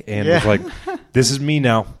of me and was like, "This is me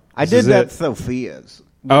now." I did that at Sophia's.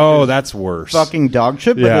 Oh, that's worse. Fucking dog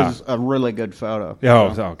shit, but it was a really good photo.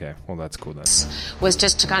 Oh, okay. Well, that's cool then. Was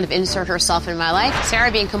just to kind of insert herself in my life.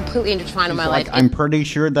 Sarah being completely intertwined in my life. I'm pretty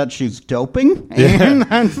sure that she's doping.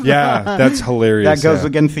 Yeah, that's hilarious. That goes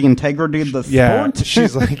against the integrity of the sport. Yeah,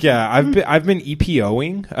 she's like, I've been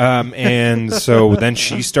EPOing, and so then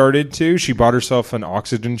she started to. She bought herself an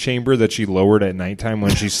oxygen chamber that she lowered at nighttime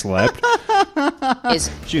when she slept.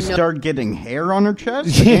 She started getting hair on her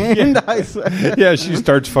chest. And she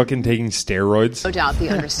starts fuking taking steroids. No doubt the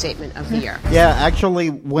understatement of the year. Yeah, actually,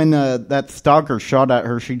 when that stalker shot at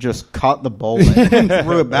her, she just caught the bullet and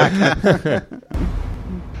threw it back at her.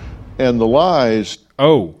 And the lies.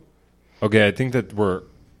 Oh, okay. I think that we're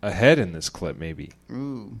ahead in this clip, maybe.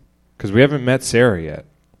 Because we haven't met Sara yet.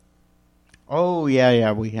 Oh,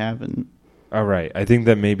 yeah, we haven't. All right. I think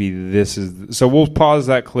that maybe this is... So we'll pause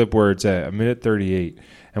that clip where it's at 1:38,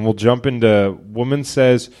 and we'll jump into woman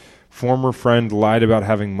says former friend lied about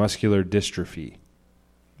having muscular dystrophy.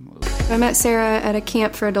 I met Sara at a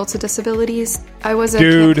camp for adults with disabilities. I was a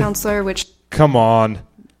camp counselor, which... Come on.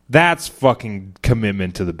 That's fucking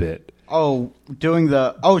commitment to the bit. Oh, doing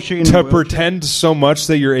the... Oh, she... To pretend so much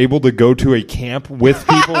that you're able to go to a camp with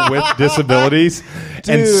people with disabilities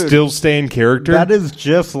and still stay in character. That is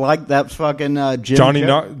just like that fucking the Johnny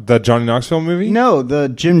Knoxville movie? No, the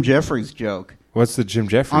Jim Jeffries joke. What's the Jim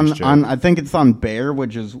Jeffries joke? I think it's on Bear,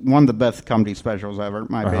 which is one of the best comedy specials ever, in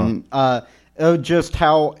my opinion. Just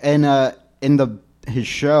how in his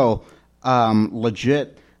show,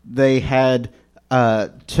 legit, they had...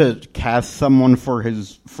 to cast someone for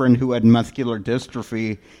his friend who had muscular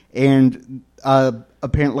dystrophy, and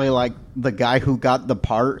apparently, like, the guy who got the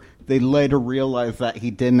part, they later realized that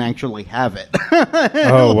he didn't actually have it.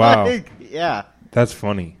 Oh, wow. Yeah. That's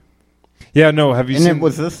funny. Yeah, no, have you seen... And it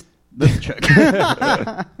was this chick.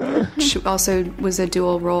 She also was a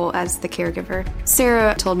dual role as the caregiver.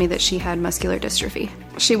 Sara told me that she had muscular dystrophy.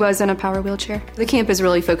 She was in a power wheelchair. The camp is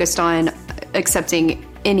really focused on accepting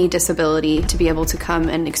any disability to be ip to come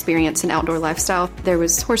and experience an outdoor lifestyle. There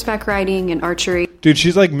was horseback riding and archery. Dude,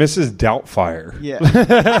 she's like Mrs. Doubtfire. Yeah.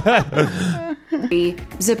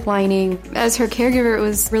 Zip lining. As her caregiver, it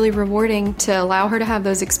was really rewarding to allow her to have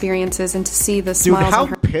those experiences and to see the smiles on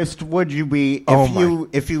her. Dude, how pissed would you be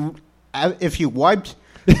if you wiped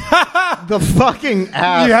the fucking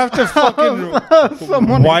ass? You have to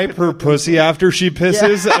fucking wipe her pussy after she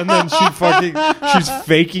pisses, and then she's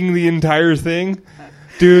faking the entire thing.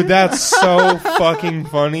 Dude, that's so fucking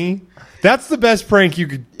funny. That's the best prank you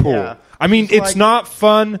could pull. Yeah. I mean, it's not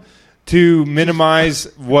fun to minimize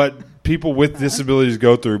what people with disabilities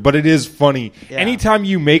go through, but it is funny. Yeah. Anytime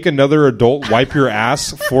you make another adult wipe your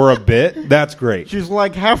ass for a bit, that's great. She's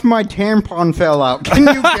like, half my tampon fell out. Can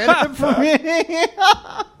you get it for me?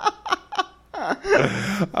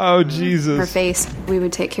 Oh, Jesus. Her face. We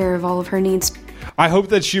would take care of all of her needs. I hope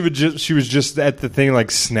that she was just at the thing,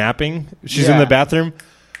 like, snapping. She's in the bathroom.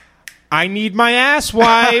 I need my ass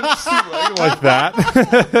wipes. like that.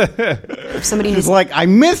 She's like, I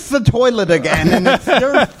missed the toilet again, and it's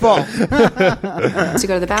their fault. To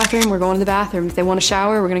go to the bathroom, we're going to the bathroom. If they want to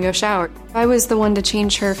shower, we're going to go shower. I was the one to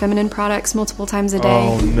change her feminine products multiple times a day.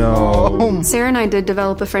 Oh, no. Sara and I did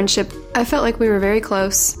develop a friendship. I felt like we were very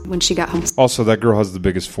close when she got home. Also, that girl has the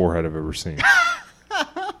biggest forehead I've ever seen.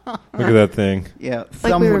 Look at that thing. Yeah,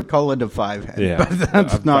 some would call it a 5-head. Yeah, but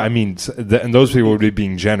that's not. I mean, and those people would be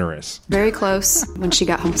being generous. Very close. When she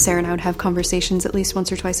got home, Sara and I would have conversations at least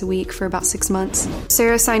once or twice a week for about 6 months.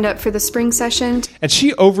 Sara signed up for the spring session. And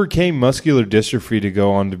she overcame muscular dystrophy to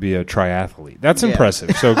go on to be a triathlete. That's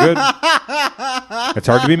impressive. So good. It's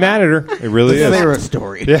hard to be mad at her. It really is. Sara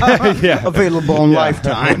story. Yeah. Available on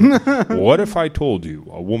Lifetime. What if I told you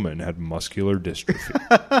a woman had muscular dystrophy?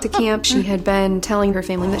 At the camp, she had been telling her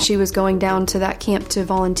family that she was going down to that camp to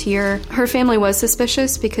volunteer. Her family was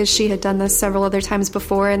suspicious because she had done this several other times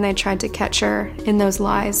before, and they tried to catch her in those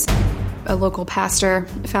lies. A local pastor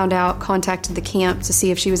found out, contacted the camp to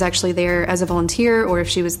see if she was actually there as a volunteer or if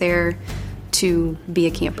she was there to be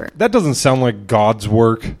a camper. That doesn't sound like God's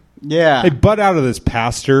work. Yeah. Hey, butt out of this,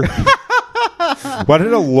 pastor. Why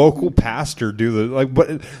did a local pastor do this? Like,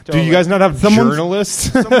 what? Do you guys not have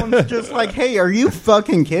journalists? Someone's just like, "Hey, are you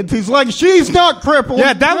fucking kids?" He's like, "She's not crippled."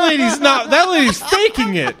 Yeah, that lady's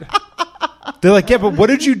faking it. They're like, yeah, but what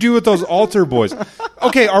did you do with those altar boys?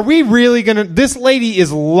 Okay, are we really going to... This lady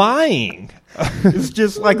is lying. It's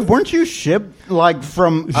just like, weren't you shipped like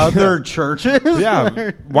from other churches?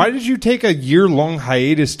 Yeah. Why did you take a year-long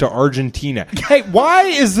hiatus to Argentina? Hey, why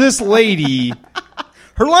is this lady...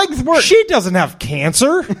 Her legs work. She doesn't have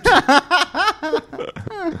cancer.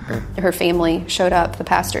 Her family showed up, the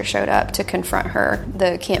pastor showed up to confront her.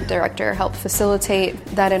 The camp director helped facilitate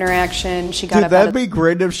that interaction. She got Dude, up. that'd be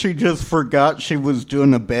great if she just forgot she was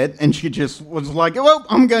doing a bit and she just was like, "Well,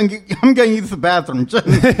 I'm gonna use the bathroom." Just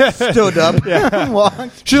stood up, and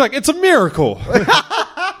walked. She's like, "It's a miracle."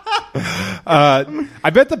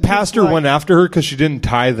 I bet the pastor went after her because she didn't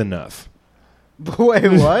tithe enough. Wait,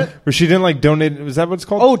 what? Or she didn't like donate. Was that what it's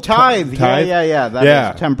called? Oh, tithe. Tithe? Yeah.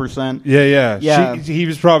 That is 10%. Yeah. He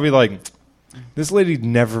was probably like, this lady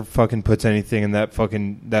never fucking puts anything in that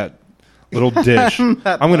little dish. I'm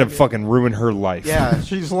gonna fucking ruin her life. Yeah,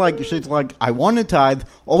 she's like, I want to tithe.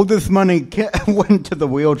 All this money went to the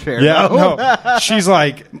wheelchair. Yeah, no. She's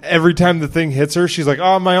like, every time the thing hits her, she's like,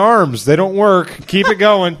 oh, my arms, they don't work. Keep it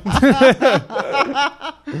going.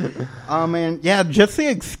 Oh, man. Yeah, just the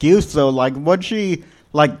excuse, though. Like, what'd she,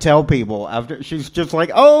 like, tell people after? She's just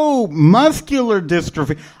like, oh, muscular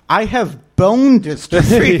dystrophy. I have bone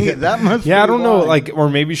dystrophy. Yeah. That must be I don't know. why. Like, or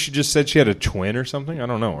maybe she just said she had a twin or something. I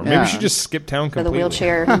don't know. Or maybe she just skipped town for the completely.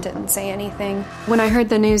 wheelchair and didn't say anything. When I heard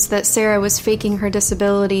the news that Sara was faking her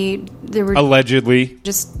disability, there were allegedly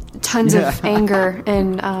just tons of anger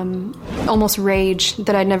and almost rage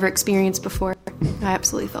that I'd never experienced before. I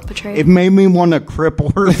absolutely felt betrayed. It made me want to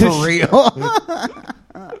cripple her for real.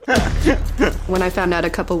 When I found out a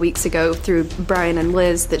couple weeks ago through Brian and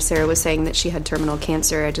Liz that Sara was saying that she had terminal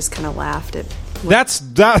cancer, I just kind of laughed. That's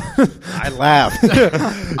that. I laughed.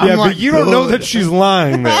 Yeah, but you don't know that she's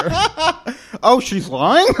lying there. Oh, she's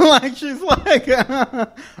lying? Like, she's like,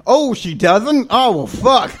 oh, she doesn't? Oh, well,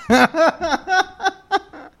 fuck.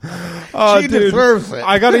 Oh, She dude, deserves it.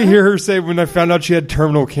 I got to hear her say, when I found out she had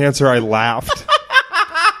terminal cancer, I laughed.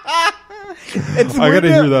 I got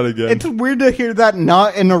to hear that again. It's weird to hear that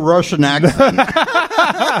not in a Russian accent.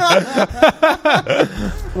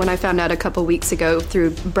 When I found out a couple weeks ago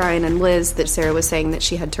through Brian and Liz that Sara was saying that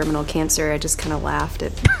she had terminal cancer, I just kind of laughed.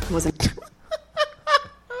 It wasn't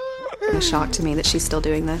a shock to me that she's still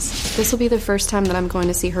doing this. This will be the first time that I'm going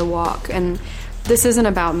to see her walk, and this isn't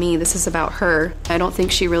about me, this is about her. I don't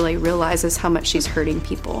think she really realizes how much she's hurting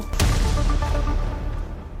people.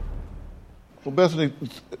 Well, Bethany,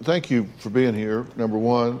 thank you for being here, number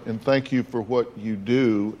one, and thank you for what you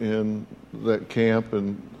do in that camp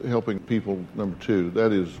and helping people, number two.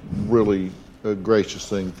 That is really a gracious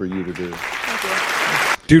thing for you to do. Thank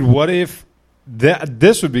you. Dude, what if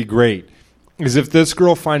this would be great, is if this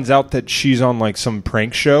girl finds out that she's on like some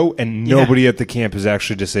prank show and nobody at the camp is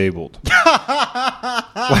actually disabled.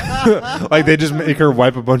 Like they just make her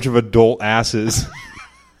wipe a bunch of adult asses.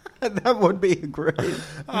 That would be great.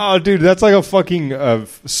 Oh, dude, that's like a fucking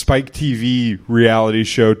Spike TV reality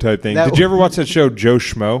show type thing. Did you ever watch that show, Joe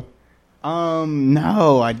Schmo?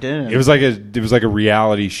 No, I didn't. It was like a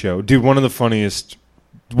reality show, dude. One of the funniest.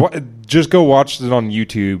 Just go watch it on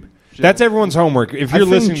YouTube. That's everyone's homework. If you're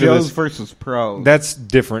listening to Joe's this, versus Pro. that's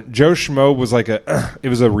different. Joe Schmo was like it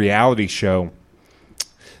was a reality show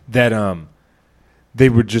that they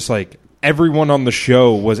would just like everyone on the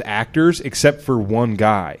show was actors except for one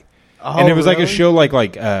guy. Oh, and it was like a really? show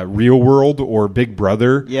like Real World or Big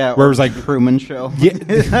Brother. Yeah, where it was like Truman Show.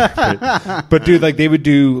 Yeah, but dude, like they would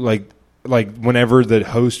do like whenever the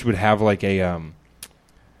host would have like a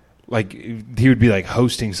like he would be like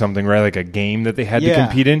hosting something, right? Like a game that they had to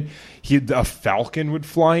compete in. A falcon would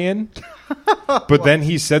fly in, but then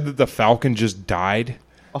he said that the falcon just died.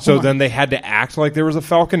 So then they had to act like there was a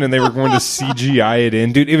falcon, and they were going to CGI it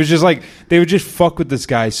in. Dude, it was just like they would just fuck with this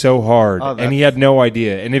guy so hard, and he had no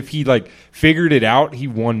idea. And if he like figured it out, he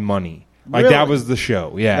won money. Like Really? that was the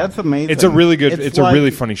show. Yeah, That's amazing. It's a really good. It's a like-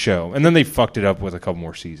 really funny show. And then they fucked it up with a couple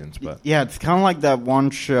more seasons. But Yeah, it's kind of like that one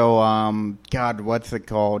show. God, what's it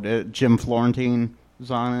called? Jim Florentine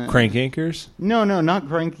was on it. Crank Anchors. No, not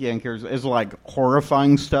Crank Yankers. It's like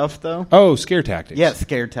horrifying stuff, though. Oh, Scare Tactics. Yeah,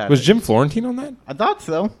 Scare Tactics. Was Jim Florentine on that? I thought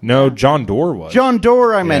so. No, John Doerr was. John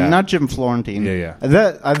Doerr, I meant, Yeah. not Jim Florentine. Yeah.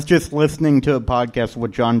 I was just listening to a podcast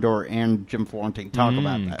with John Doerr and Jim Florentine talk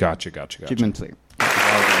about that. Gotcha. Jim and Sue.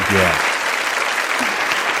 Yeah.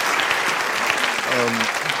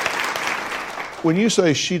 When you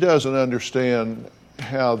say she doesn't understand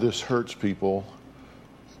how this hurts people,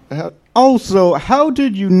 Also, how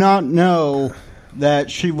did you not know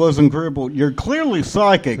that she wasn't crippled? You're clearly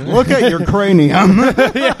psychic. Look at your cranium.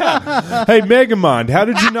 Hey, Megamind, how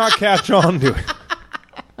did you not catch on to it?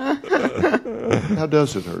 How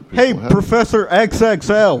does it hurt people? Hey, Professor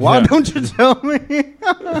XXL, why don't you tell me?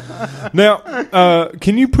 Now,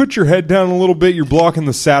 can you put your head down a little bit? You're blocking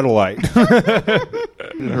the satellite.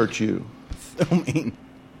 It hurts you. So mean.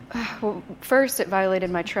 Well, first, it violated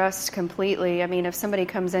my trust completely. I mean, if somebody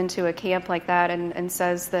comes into a camp like that and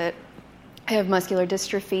says that I have muscular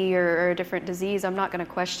dystrophy or a different disease, I'm not going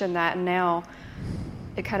to question that. And now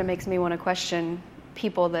it kind of makes me want to question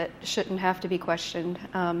people that shouldn't have to be questioned.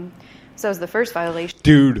 So that was the first violation.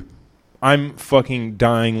 Dude, I'm fucking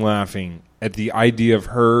dying laughing at the idea of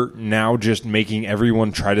her now just making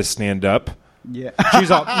everyone try to stand up. Yeah.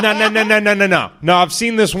 She's all, no. No, I've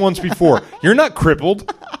seen this once before. You're not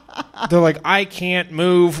crippled. They're like, I can't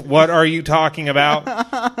move. What are you talking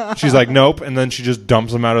about? She's like, nope. And then she just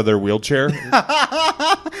dumps them out of their wheelchair.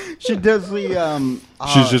 She does the...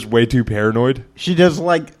 She's just way too paranoid. She does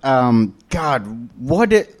like... God,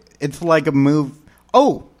 it's like a move...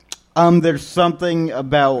 Oh! There's something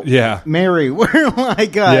about Mary where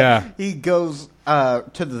like he goes to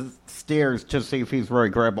the stairs to see if he's Roy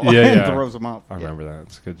Grable and throws him off. I remember that.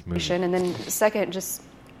 It's a good movie. And then second, just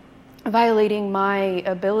violating my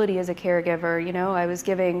ability as a caregiver. You know, I was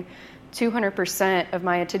giving 200% of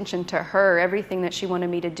my attention to her. Everything that she wanted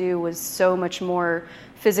me to do was so much more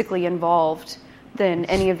physically involved than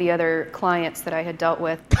any of the other clients that I had dealt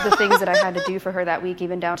with. The things that I had to do for her that week,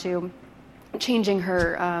 even down to changing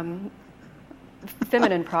her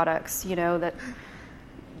feminine products, you know,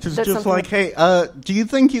 just like, hey, do you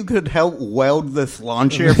think you could help weld this lawn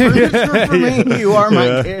chair furniture for me? You are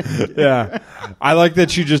my kid. Yeah. I like that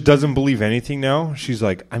she just doesn't believe anything now. She's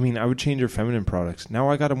like, I mean, I would change her feminine products. Now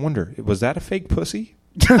I got to wonder, was that a fake pussy?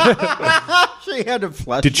 She had a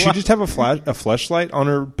fleshlight. Did she just have a fleshlight on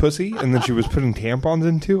her pussy and then she was putting tampons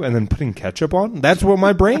into and then putting ketchup on? That's what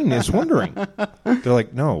my brain is wondering. They're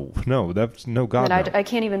like, no, that's no God. And no. I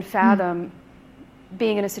can't even fathom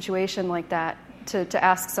being in a situation like that to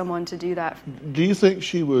ask someone to do that. Do you think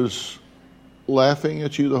she was laughing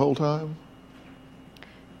at you the whole time?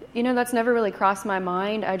 You know, that's never really crossed my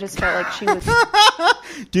mind. I just felt like she was...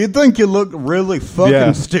 Do you think you look really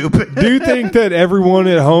fucking stupid? Do you think that everyone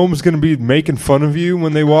at home is going to be making fun of you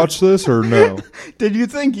when they watch this, or no? Did you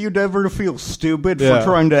think you'd ever feel stupid for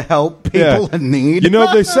trying to help people in need? You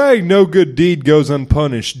know, they say no good deed goes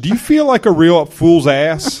unpunished. Do you feel like a real fool's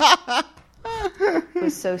ass?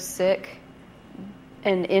 Was so sick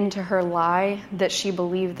and into her lie that she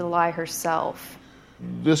believed the lie herself.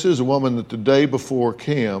 This is a woman that the day before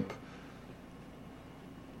camp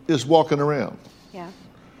is walking around. Yeah.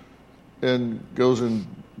 And goes and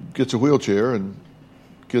gets a wheelchair and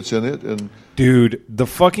gets in it. And dude, the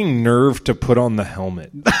fucking nerve to put on the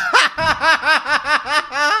helmet.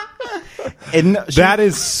 And that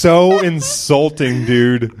is so insulting,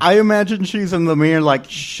 dude. I imagine she's in the mirror like,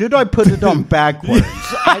 should I put it on backwards?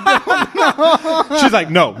 I don't know. She's like,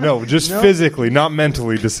 no, just physically, not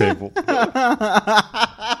mentally disabled.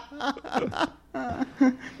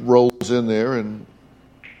 Rolls in there and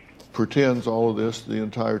pretends all of this the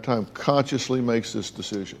entire time, consciously makes this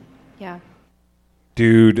decision. Yeah.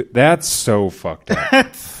 Dude, that's so fucked up.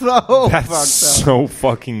 That's so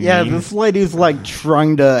fucking mean. Yeah, this lady's like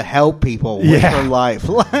trying to help people with her life.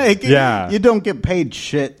 Like, you don't get paid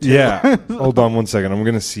shit. Hold on one second. I'm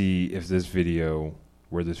going to see if this video,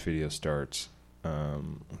 where this video starts.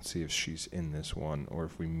 Let's see if she's in this one or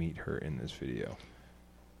if we meet her in this video.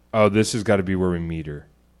 Oh, this has got to be where we meet her.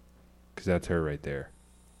 Because that's her right there.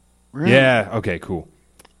 Really? Yeah, okay, cool.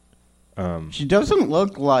 She doesn't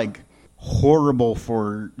look like horrible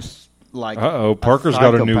for like Parker's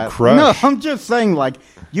got a new crush. No, I'm just saying, like,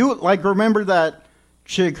 you like remember that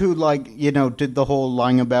chick who like, you know, did the whole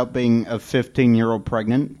lying about being a 15-year-old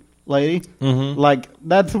pregnant lady? Mm-hmm. Like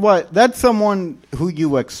that's someone who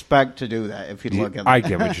you expect to do that if you look at I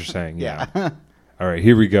get what you're saying. Yeah. All right,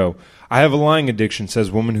 here we go. I have a lying addiction,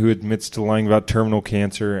 says woman who admits to lying about terminal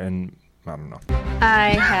cancer and I don't know. I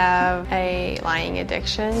have a lying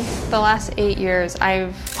addiction. The last 8 years,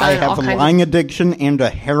 I have a lying addiction and a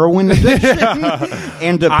heroin addiction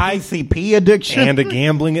and a PCP addiction and a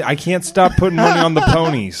gambling. I can't stop putting money on the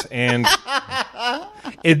ponies, and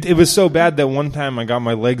it was so bad that one time I got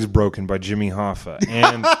my legs broken by Jimmy Hoffa,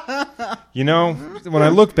 and you know, when I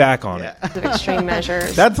look back on it, extreme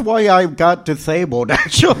measures. That's why I got disabled.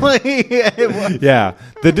 Actually, yeah,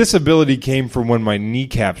 the disability came from when my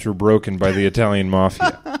kneecaps were broken by the Italian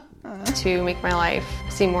mafia. To make my life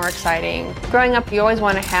seem more exciting. Growing up, you always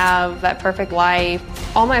want to have that perfect life.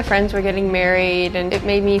 All my friends were getting married, and it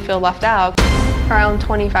made me feel left out. Around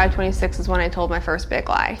 25, 26 is when I told my first big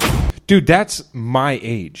lie. Dude, that's my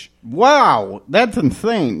age. Wow, that's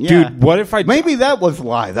insane. Yeah. Dude, what if I... Maybe that was a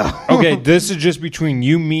lie, though. Okay, this is just between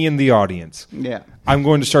you, me, and the audience. Yeah. I'm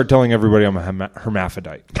going to start telling everybody I'm a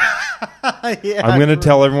hermaphrodite. Yeah, I'm going to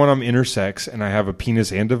tell everyone I'm intersex and I have a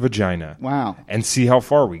penis and a vagina. Wow. And see how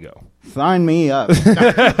far we go. Sign me up.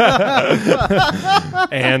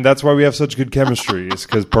 And that's why we have such good chemistry. Is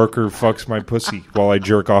because Parker fucks my pussy while I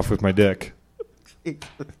jerk off with my dick.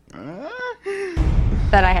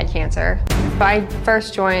 That I had cancer. I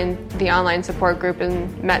first joined the online support group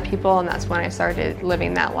and met people, and that's when I started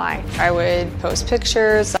living that lie. I would post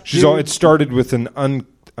pictures. It started with an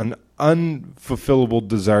unfulfillable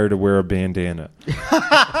desire to wear a bandana.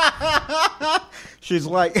 She's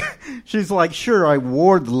like, sure, I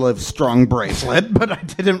wore the Live Strong bracelet, but I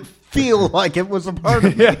didn't feel like it was a part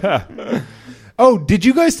of me. Yeah. Oh, did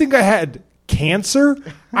you guys think I had cancer?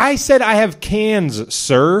 I said I have cans,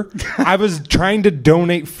 sir. I was trying to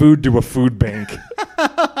donate food to a food bank.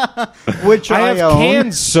 Which I have own.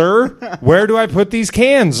 cans, sir. Where do I put these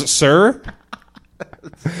cans, sir?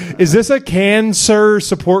 Is this a cancer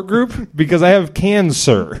support group? Because I have cans,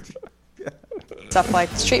 sir. Stuff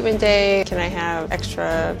like it's treatment day. Can I have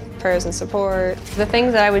extra prayers and support? The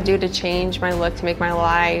things that I would do to change my look to make my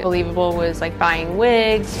lie believable was like buying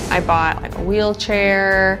wigs. I bought like a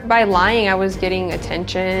wheelchair. By lying, I was getting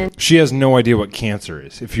attention. She has no idea what cancer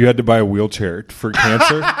is. If you had to buy a wheelchair for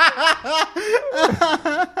cancer,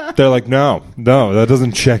 they're like, no, that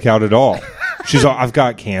doesn't check out at all. She's all, I've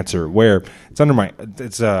got cancer. Where? It's under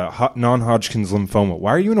it's a non-Hodgkin's lymphoma.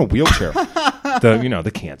 Why are you in a wheelchair?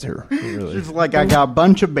 The cancer. Really. She's like, I got a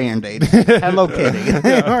bunch of Band-Aids. Hello, Kitty.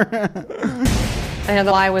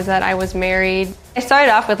 Another lie was that I was married. I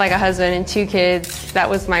started off with like a husband and 2 kids. That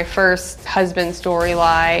was my first husband story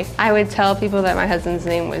lie. I would tell people that my husband's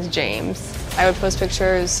name was James. I would post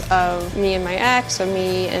pictures of me and my ex or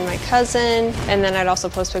me and my cousin, and then I'd also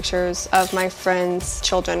post pictures of my friends'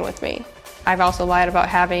 children with me. I've also lied about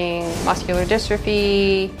having muscular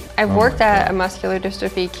dystrophy. I've worked at a muscular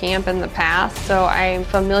dystrophy camp in the past, so I'm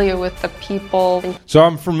familiar with the people. So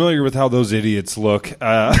I'm familiar with how those idiots look.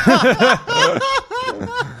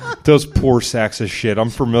 Those poor sacks of shit.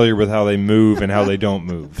 I'm familiar with how they move and how they don't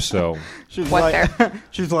move. So she's like,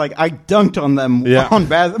 I dunked on them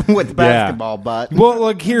with basketball, but well,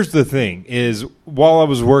 like here's the thing: is while I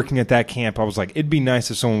was working at that camp, I was like, it'd be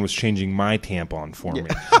nice if someone was changing my tampon for me.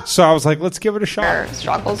 So I was like, let's give it a shot. Our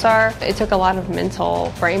struggles are. It took a lot of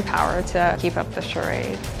mental brain power to keep up the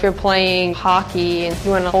charade. If you're playing hockey and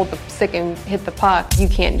you want to hold the stick and hit the puck, you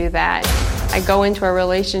can't do that. I go into a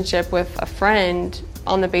relationship with a friend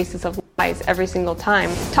on the basis of lies every single time.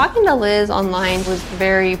 Talking to Liz online was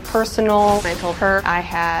very personal. I told her I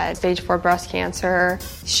had stage 4 breast cancer.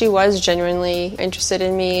 She was genuinely interested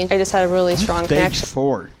in me. I just had a really strong connection. Stage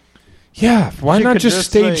 4. Yeah, why not just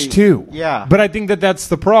stage 2? Yeah. But I think that's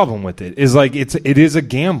the problem with it. Is like it is a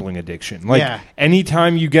gambling addiction. Like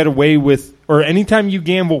anytime you get away with, or anytime you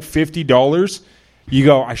gamble $50, you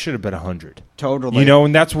go, I should have bet 100. Totally.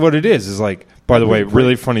 And that's what it is. Is like, by the way,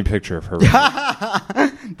 really funny picture of her.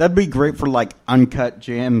 That'd be great for like Uncut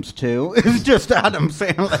Gems too. It's just Adam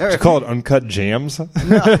Sandler. Did you call it Uncut Jams?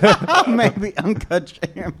 No, maybe Uncut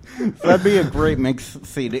Gems. That'd be a great mix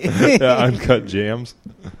CD. Yeah, Uncut Jams.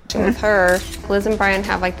 With her, Liz and Brian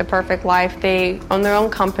have like the perfect life. They own their own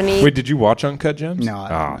company. Wait, did you watch Uncut Gems?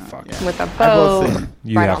 No. Fuck. With a boat,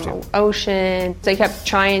 right have on the ocean. They kept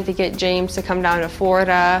trying to get James to come down to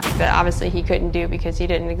Florida, but obviously he couldn't do because he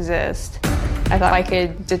didn't exist. I thought I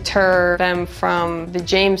could deter them from the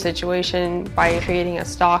James situation by creating a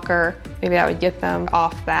stalker. Maybe that would get them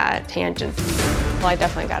off that tangent. Well, I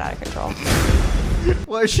definitely got out of control.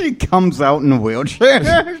 Well, she comes out in a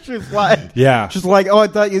wheelchair. She's like, oh, I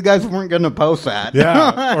thought you guys weren't going to post that.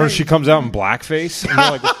 Yeah, or she comes out in blackface.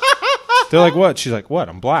 And they're like, what? She's like, what?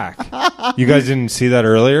 I'm black. You guys didn't see that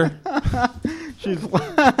earlier?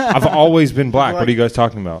 I've always been black. What are you guys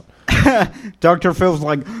talking about? Dr. Phil's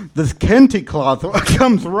like, this kente cloth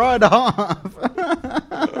comes right off.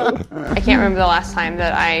 I can't remember the last time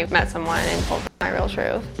that I met someone and told them my real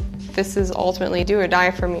truth. This is ultimately do or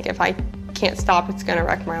die for me. If I can't stop, it's going to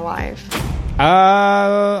wreck my life.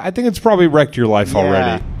 I think it's probably wrecked your life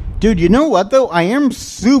already. Dude, you know what, though? I am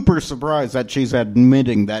super surprised that she's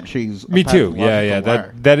admitting that she's Me too. Yeah.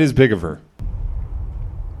 That is big of her.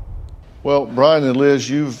 Well, Brian and Liz,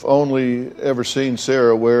 you've only ever seen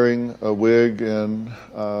Sara wearing a wig and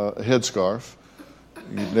a headscarf.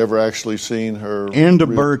 You've never actually seen her... And a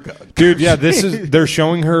burqa. Dude, yeah, they're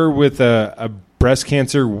showing her with a breast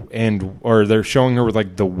cancer or they're showing her with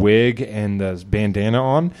like the wig and the bandana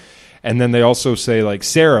on. And then they also say, like,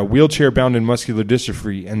 Sara, wheelchair-bound and muscular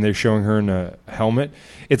dystrophy, and they're showing her in a helmet.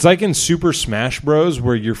 It's like in Super Smash Bros.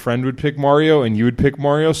 Where your friend would pick Mario and you would pick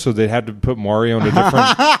Mario, so they had to put Mario in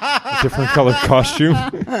a different colored costume.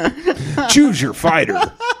 Choose your fighter.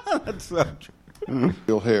 That's so true.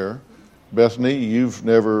 Real hair. Bethany, you've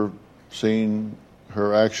never seen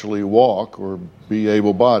her actually walk or be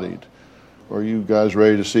able-bodied. Are you guys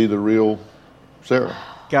ready to see the real Sara?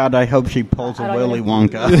 God, I hope she pulls a Willy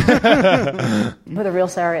Wonka. Who the real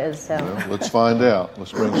Sara is. So. Well, let's find out.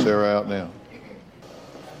 Let's bring Sara out now.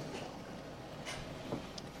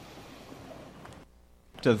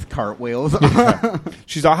 Does cartwheels.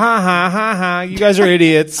 She's all, ha, ha, ha, ha. You guys are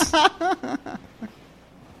idiots.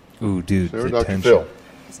 Ooh, dude. Sara, the Dr. tension. Phil,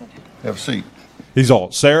 have a seat. He's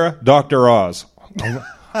all, Sara, Dr. Oz.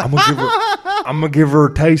 I'm gonna give her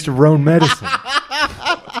a taste of her own medicine.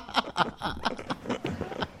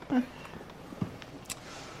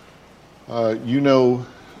 You know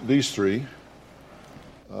these three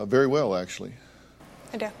very well, actually.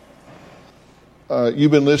 I do.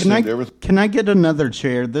 You've been listening to everything. Can I get another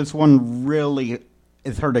chair? This one really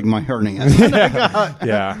is hurting my hernia.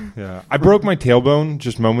 Yeah. I broke my tailbone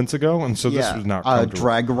just moments ago, and so this was not comfortable.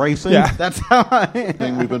 Drag racing? Yeah. That's how I...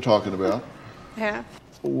 Thing we've been talking about. Yeah.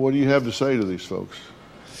 What do you have to say to these folks?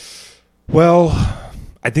 Well,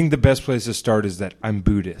 I think the best place to start is that I'm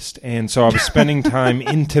Buddhist. And so I was spending time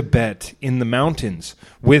in Tibet in the mountains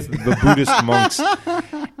with the Buddhist monks.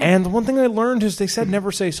 And the one thing I learned is they said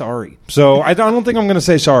never say sorry. So I don't think I'm going to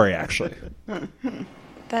say sorry, actually.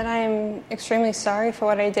 That I'm extremely sorry for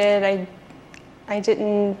what I did. I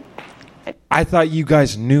didn't... I thought you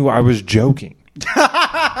guys knew I was joking.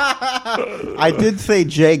 I did say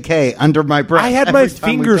JK under my breath. I had my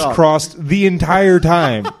fingers crossed the entire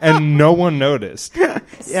time, and no one noticed.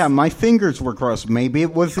 Yeah, my fingers were crossed. Maybe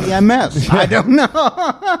it was the MS. I don't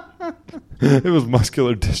know. It was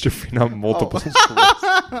muscular dystrophy, not multiple sclerosis.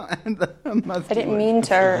 I didn't mean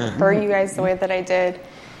to hurt you guys the way that I did.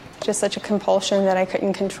 Just such a compulsion that I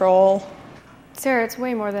couldn't control. Sara, it's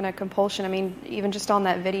way more than a compulsion. I mean, even just on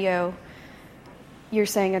that video, you're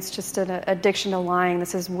saying it's just an addiction to lying.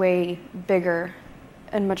 This is way bigger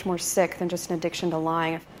and much more sick than just an addiction to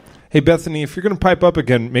lying. Hey, Bethany, if you're going to pipe up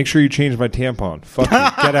again, make sure you change my tampon. Fuck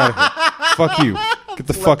you. Get out of here. Fuck you. Get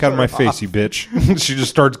the fuck out of my face, you bitch. She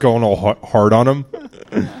just starts going all hard on him.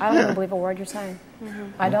 I don't even believe a word you're saying.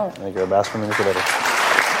 I don't. I think you're a bastard manipulator.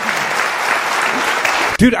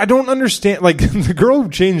 Dude, I don't understand. Like, the girl who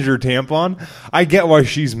changed her tampon, I get why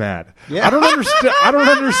she's mad. Yeah. I don't understand.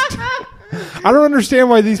 I don't understand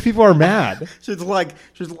why these people are mad. She's like,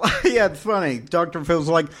 yeah, it's funny. Dr. Phil's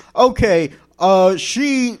like, okay,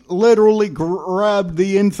 she literally grabbed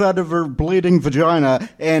the inside of her bleeding vagina,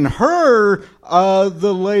 and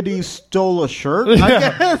the lady stole a shirt, I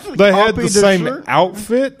guess. They had the same shirt.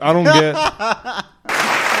 outfit? I don't get...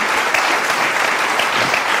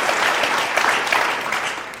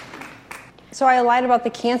 So I lied about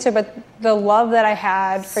the cancer, but the love that I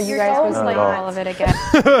had for you guys was like all of it again.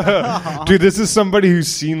 Dude, this is somebody who's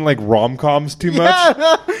seen like rom-coms too much.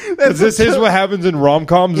 This is what happens in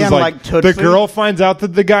rom-coms. Yeah, is like the Tootsie. girl finds out that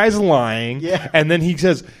the guy's lying, Yeah. and then he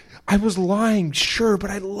says, I was lying, sure,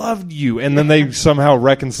 but I loved you. And then they somehow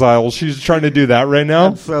reconcile. She's trying to do that right now.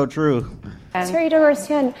 That's so true. Sara, you don't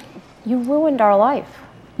understand. You ruined our life.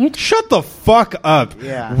 Shut the fuck up.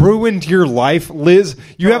 Yeah. Ruined your life, Liz.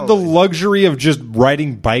 You have the luxury of just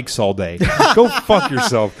riding bikes all day. Go fuck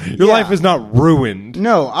yourself. Your life is not ruined.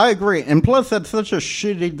 No, I agree. And plus, that's such a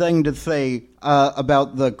shitty thing to say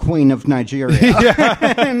about the Queen of Nigeria.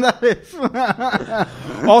 And that is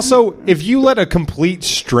Also, if you let a complete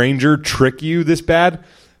stranger trick you this bad,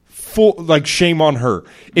 shame on her.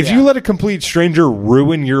 If you let a complete stranger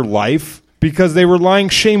ruin your life because they were lying,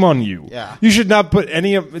 shame on you. Yeah. You should not put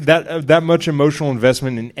any of that much emotional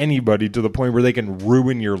investment in anybody to the point where they can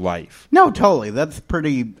ruin your life. No, totally. That's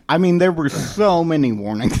pretty... I mean, there were so many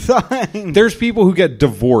warning signs. There's people who get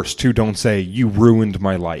divorced who don't say, you ruined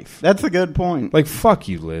my life. That's a good point. Like, fuck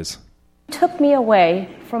you, Liz. You took me away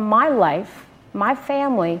from my life, my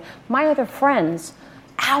family, my other friends,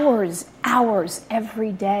 hours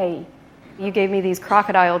every day. You gave me these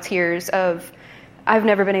crocodile tears of, I've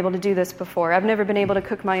never been able to do this before. I've never been able to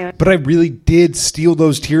cook my own. But I really did steal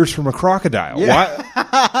those tears from a crocodile. Yeah.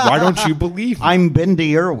 Why don't you believe me? I'm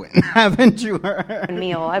Bendy Irwin. Haven't you heard?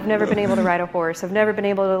 Meal. I've never been able to ride a horse. I've never been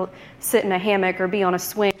able to sit in a hammock or be on a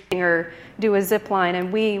swing or do a zip line.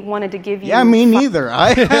 And we wanted to give you... Yeah, me neither.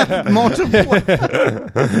 I have multiple...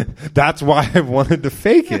 That's why I wanted to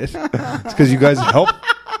fake it. It's because you guys helped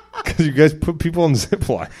Because you guys put people in zip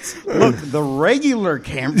lines. Look, the regular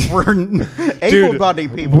camp for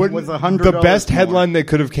able-bodied people was $100. The best more. headline that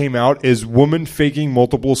could have came out is woman faking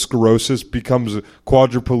multiple sclerosis becomes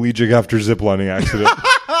quadriplegic after ziplining accident.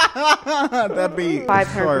 That'd be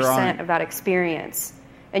 500% of that experience.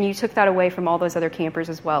 And you took that away from all those other campers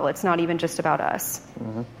as well. It's not even just about us.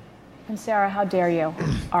 Mm-hmm. And Sarah, how dare you?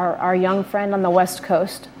 Our young friend on the West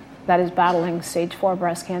Coast that is battling stage 4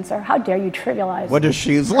 breast cancer, how dare you trivialize what is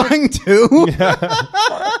she lying to?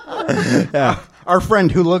 Yeah. Our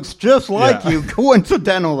friend who looks just like you,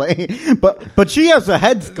 coincidentally, but she has a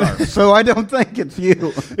headscarf, so I don't think it's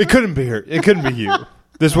you. It couldn't be her. It couldn't be you.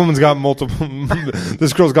 This woman's got multiple.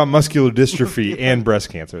 This girl's got muscular dystrophy and breast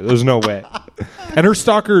cancer. There's no way. And her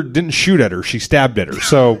stalker didn't shoot at her; she stabbed at her.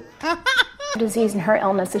 So, disease and her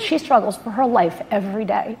illness that she struggles for her life every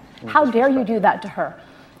day. How dare you do that to her?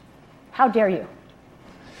 How dare you?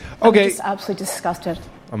 Okay. I'm just absolutely disgusted.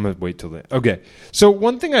 I'm gonna wait till then. Okay. So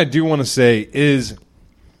one thing I do want to say is,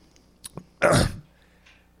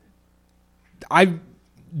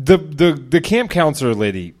 the camp counselor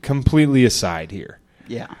lady completely aside here.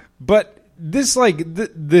 Yeah. But this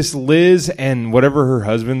this Liz and whatever her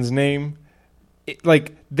husband's name,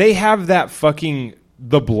 they have that fucking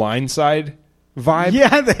The Blind Side vibe.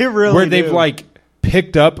 Yeah, they really where do. they've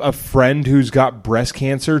picked up a friend who's got breast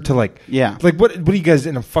cancer to what are you guys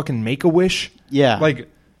in a fucking Make-A-Wish? Yeah.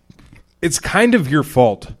 It's kind of your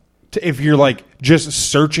fault if you're just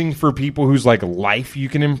searching for people whose life you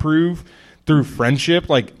can improve through friendship.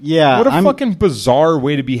 What a fucking bizarre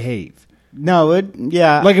way to behave. No,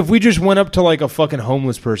 if we just went up to a fucking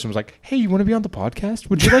homeless person and was like, hey, you want to be on the podcast?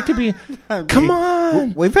 Would you like to be? Come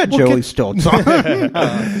on. We've had Joey Stoltz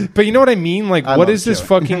on. But you know what I mean? What is this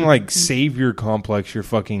fucking savior complex you're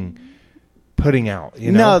fucking putting out?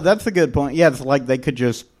 You know? No, that's a good point. Yeah, it's they could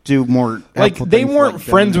just do more. They weren't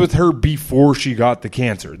friends with her before she got the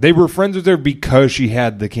cancer. They were friends with her because she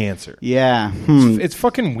had the cancer. Yeah. It's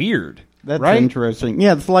fucking weird. That's right? interesting.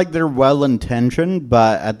 Yeah, it's they're well-intentioned,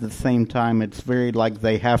 but at the same time, it's very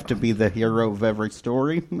they have to be the hero of every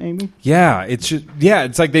story, maybe? Yeah, it's just,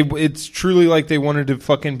 it's it's truly they wanted to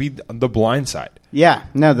fucking be the Blind Side. Yeah,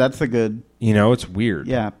 no, that's a good... it's weird.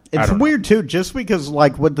 Yeah, it's weird, too, just because,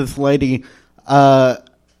 with this lady, is that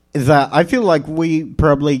I feel we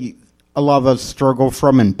probably... A lot of us struggle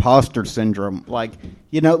from imposter syndrome.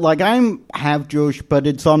 I'm half Jewish, but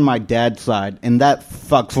it's on my dad's side, and that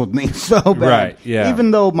fucks with me so bad. Right, yeah.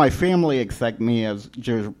 Even though my family accept me as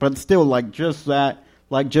Jewish, but still, just that,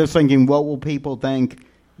 just thinking, what will people think?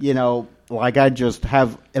 I just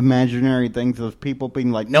have imaginary things of people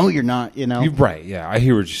being no, you're not, Right, yeah, I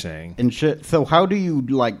hear what you're saying. And shit. So how do you,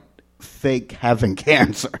 fake having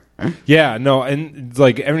cancer? Yeah, no, and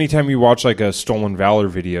anytime you watch a Stolen Valor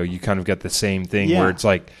video, you kind of get the same thing where it's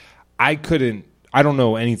I don't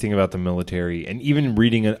know anything about the military, and even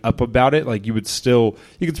reading up about it, you could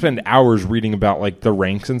spend hours reading about the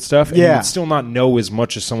ranks and stuff, and you would still not know as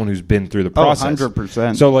much as someone who's been through the process.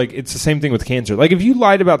 100%. So it's the same thing with cancer. If you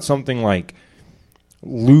lied about something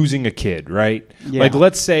losing a kid, right? Yeah.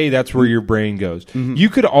 Let's say that's where your brain goes. Mm-hmm. You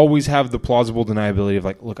could always have the plausible deniability of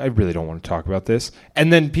look, I really don't want to talk about this.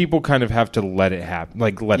 And then people kind of have to let it happen,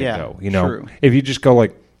 let it go, True. If you just go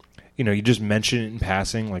you just mention it in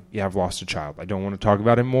passing, I've lost a child. I don't want to talk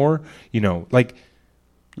about it more,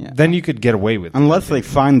 then you could get away with it. Unless they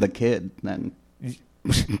find the kid, then...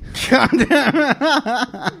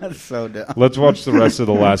 So dumb. Let's watch the rest of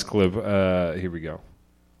the last clip. Here we go.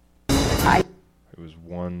 It was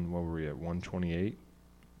what were we at, 128?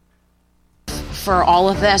 For all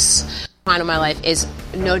of this, time of my life is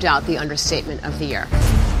no doubt the understatement of the year.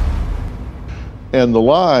 And the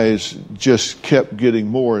lies just kept getting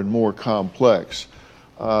more and more complex.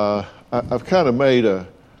 I've kind of made a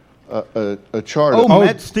chart.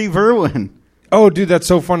 Met Steve Irwin. Oh, dude, that's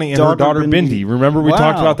so funny. And her daughter Bindi. Remember we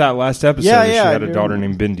talked about that last episode? Yeah, she had a daughter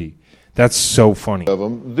named Bindi. That's so funny. Of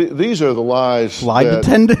them. These are the lies. Flight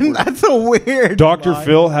attendant? That's a weird Dr. lie.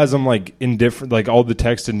 Phil has them in different, all the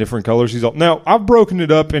text in different colors. He's all, now, I've broken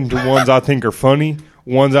it up into ones I think are funny,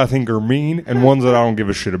 ones I think are mean, and ones that I don't give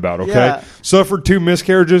a shit about, okay? Yeah. Suffered 2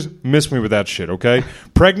 miscarriages, miss me with that shit, okay?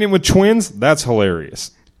 Pregnant with twins, that's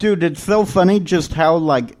hilarious. Dude, it's so funny just how,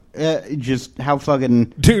 just how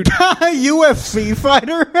fucking... Dude. UFC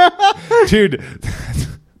fighter? Dude.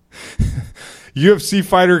 UFC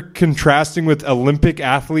fighter contrasting with Olympic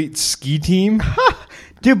athlete ski team.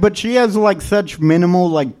 Dude, but she has such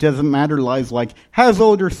minimal doesn't matter lies has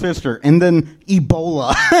older sister and then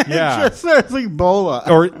Ebola. Yeah. It just says Ebola.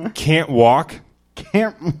 Or can't walk.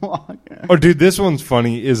 Can't walk. Oh, dude, this one's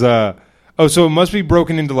funny. So it must be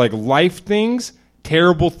broken into life things,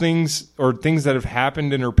 terrible things or things that have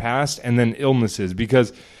happened in her past, and then illnesses.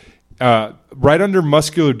 Because right under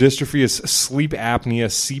muscular dystrophy is sleep apnea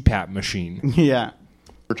CPAP machine. Yeah.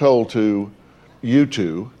 We're told to you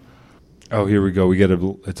two. Oh, here we go.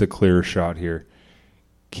 It's a clearer shot here.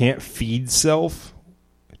 Can't feed self?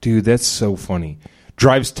 Dude, that's so funny.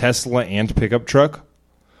 Drives Tesla and pickup truck?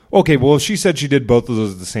 Okay, well, if she said she did both of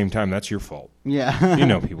those at the same time, that's your fault. Yeah. You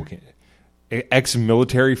know people can't.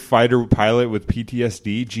 Ex-military fighter pilot with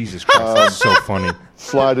PTSD? Jesus Christ, that's so funny.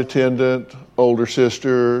 Flight attendant, older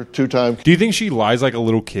sister, 2-time. Do you think she lies like a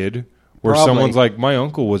little kid? Where Probably. Someone's like, my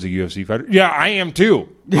uncle was a UFC fighter. Yeah, I am too.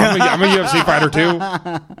 I'm a UFC fighter too.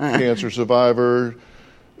 Cancer survivor,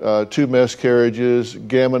 2 miscarriages,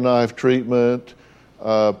 gamma knife treatment,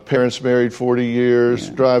 parents married 40 years,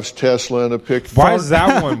 drives Tesla and a pickup. Why is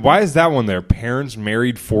that one there? Parents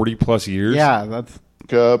married 40 plus years? Yeah, that's...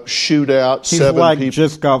 Shootout, He's 7 like people.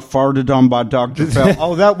 just got farted on by Dr. Phil.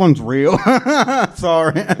 Oh, that one's real.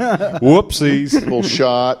 Sorry. Whoopsies. People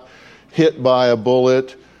shot, hit by a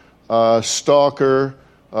bullet, stalker,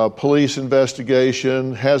 police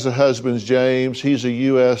investigation, has a husband, James. He's a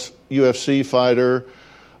UFC fighter.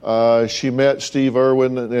 She met Steve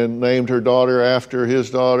Irwin and named her daughter after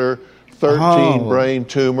his daughter. 13 brain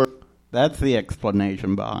tumor. That's the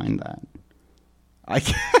explanation behind that. I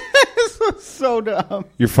can't. So dumb.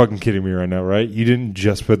 You're fucking kidding me right now, right? You didn't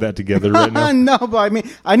just put that together right now? No, but I mean,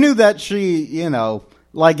 I knew that she,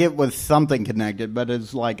 like it was something connected, but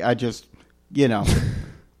it's like, I just,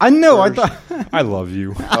 I know. I thought. I love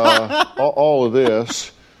you. All of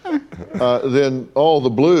this. Then all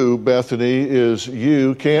the blue, Bethany, is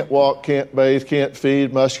you can't walk, can't bathe, can't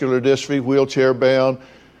feed, muscular dystrophy, wheelchair bound,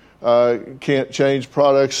 can't change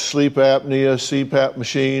products, sleep apnea, CPAP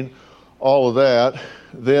machine, all of that.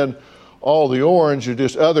 Then all the orange are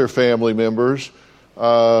just other family members,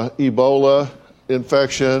 Ebola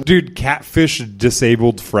infection. Dude, catfish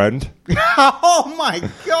disabled friend? Oh my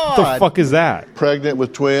God. What the fuck is that? Pregnant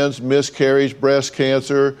with twins, miscarriage, breast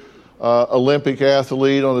cancer, Olympic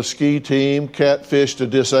athlete on a ski team, catfished a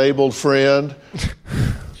disabled friend,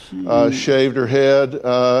 shaved her head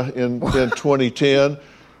in 2010.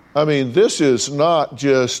 I mean, this is not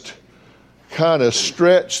just kind of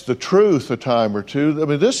stretch the truth a time or two. I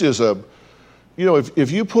mean, this is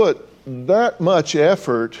if you put that much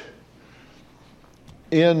effort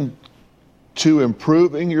into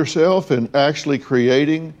improving yourself and actually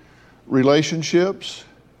creating relationships,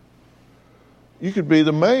 you could be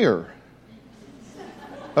the mayor.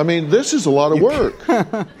 I mean, this is a lot of work.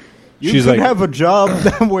 You could have a job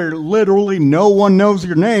where literally no one knows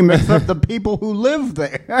your name except the people who live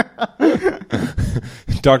there.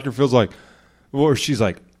 Dr. Phil's like, well, she's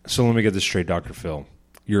like, so let me get this straight, Dr. Phil.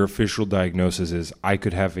 Your official diagnosis is I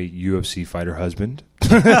could have a UFC fighter husband?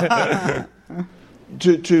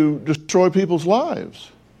 to destroy people's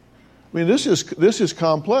lives. I mean, this is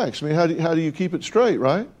complex. I mean, how do you keep it straight,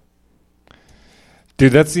 right?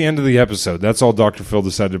 Dude, that's the end of the episode. That's all Dr. Phil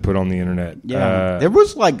decided to put on the internet. Yeah, there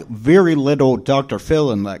was like very little Dr.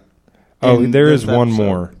 Phil in that. There is one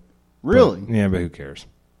more. Really? But who cares?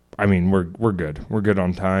 I mean, we're good. We're good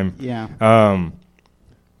on time. Yeah.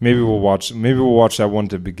 Maybe we'll watch that one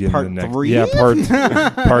to begin part the next. 3? Yeah,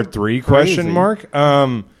 part 3 question mark.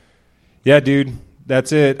 Yeah, dude,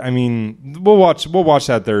 that's it. I mean, we'll watch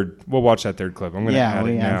that third clip. I'm going to add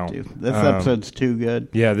it now. To. This episode's too good.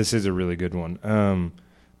 Yeah, this is a really good one. All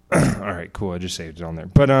right, cool. I just saved it on there.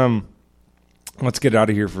 But let's get out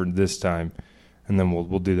of here for this time, and then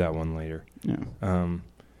we'll do that one later. Yeah.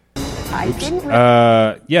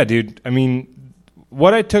 Yeah, dude. I mean,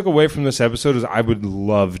 what I took away from this episode is I would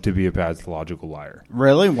love to be a pathological liar.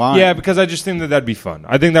 Really? Why? Yeah, because I just think that'd be fun.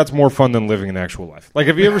 I think that's more fun than living an actual life. Like,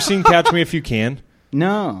 have you ever seen Catch Me If You Can?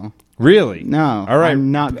 No. Really? No. All right.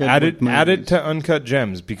 I'm not good add it to Uncut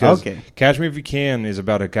Gems because okay. Catch Me If You Can is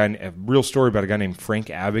about a real story about a guy named Frank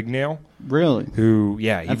Abagnale. Really? Who,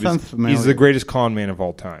 sounds familiar. He's the greatest con man of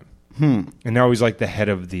all time. And now he's like the head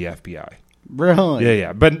of the FBI. Really?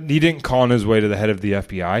 Yeah. But he didn't con his way to the head of the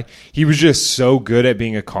FBI. He was just so good at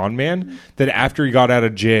being a con man that after he got out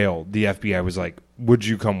of jail, the FBI was like, would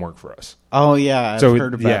you come work for us? Oh, yeah. I've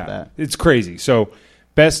heard about that. It's crazy. So,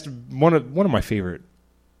 one of my favorite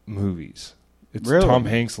movies. It's really? Tom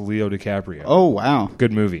Hanks, Leo DiCaprio. Oh, wow.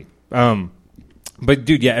 Good movie. But,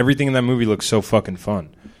 dude, yeah, everything in that movie looks so fucking fun.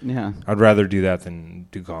 Yeah. I'd rather do that than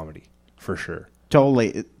do comedy, for sure.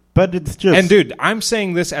 Totally. But it's just... And, dude, I'm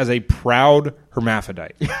saying this as a proud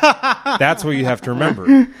hermaphrodite. That's what you have to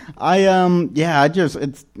remember.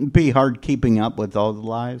 It'd be hard keeping up with all the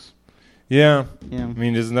lies. Yeah. Yeah. I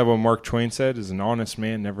mean, isn't that what Mark Twain said? Is an honest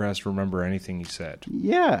man never has to remember anything he said.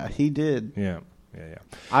 Yeah, he did. Yeah. Yeah.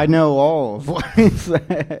 I know all of what he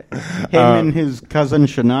said. Him and his cousin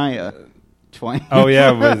Shania Twain. Oh,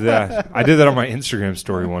 yeah. I did that on my Instagram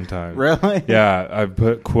story one time. Really? Yeah, I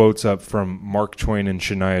put quotes up from Mark Twain and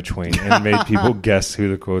Shania Twain and made people guess who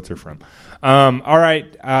the quotes are from. All right,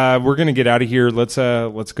 we're going to get out of here. Let's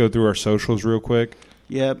go through our socials real quick.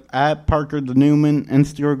 Yep, at Parker the Newman,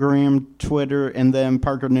 Instagram, Twitter, and then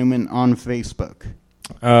Parker Newman on Facebook.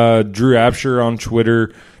 Drew Absher on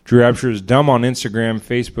Twitter. Drew Absher is dumb on Instagram,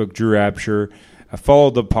 Facebook, Drew Absher. Follow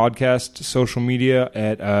the podcast social media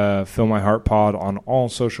at Fill My Heart Pod on all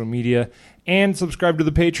social media. And subscribe to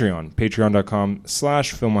the Patreon,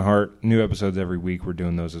 patreon.com/FillMyHeart. New episodes every week. We're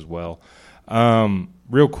doing those as well.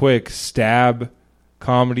 Real quick, Stab,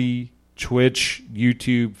 Comedy, Twitch,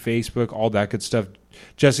 YouTube, Facebook, all that good stuff.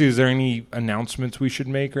 Jesse, is there any announcements we should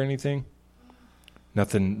make or anything?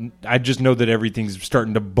 Nothing. I just know that everything's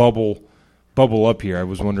starting to bubble up here. I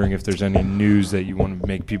was wondering if there's any news that you want to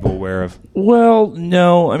make people aware of. Well,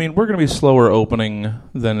 no. I mean, we're going to be slower opening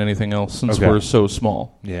than anything else since we're so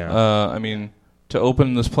small. Yeah. I mean, to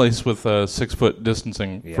open this place with 6 foot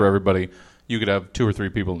distancing for everybody, you could have 2 or 3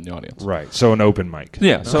 people in the audience. Right. So an open mic.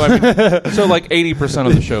 Yeah. So I mean, so like 80%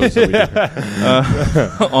 of the shows that we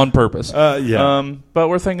do on purpose. Yeah. But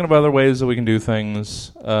we're thinking of other ways that we can do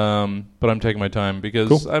things. But I'm taking my time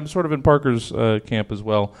because I'm sort of in Parker's camp as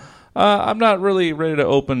well. I'm not really ready to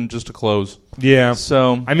open just to close. Yeah.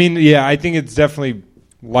 So I mean, yeah, I think it's definitely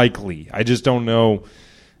likely. I just don't know.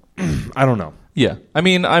 I don't know. Yeah. I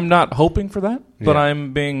mean, I'm not hoping for that, but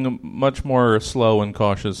I'm being much more slow and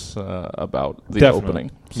cautious about the opening.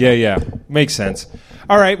 So. Yeah. Makes sense.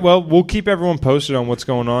 All right. Well, we'll keep everyone posted on what's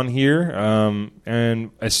going on here.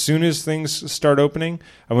 And as soon as things start opening,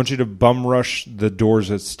 I want you to bum rush the doors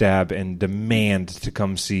at Stab and demand to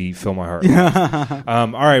come see Fill My Heart.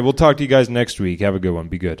 All right. We'll talk to you guys next week. Have a good one.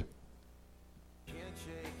 Be good. Can't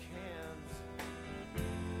shake hands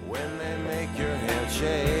when they make your hand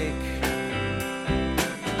shake.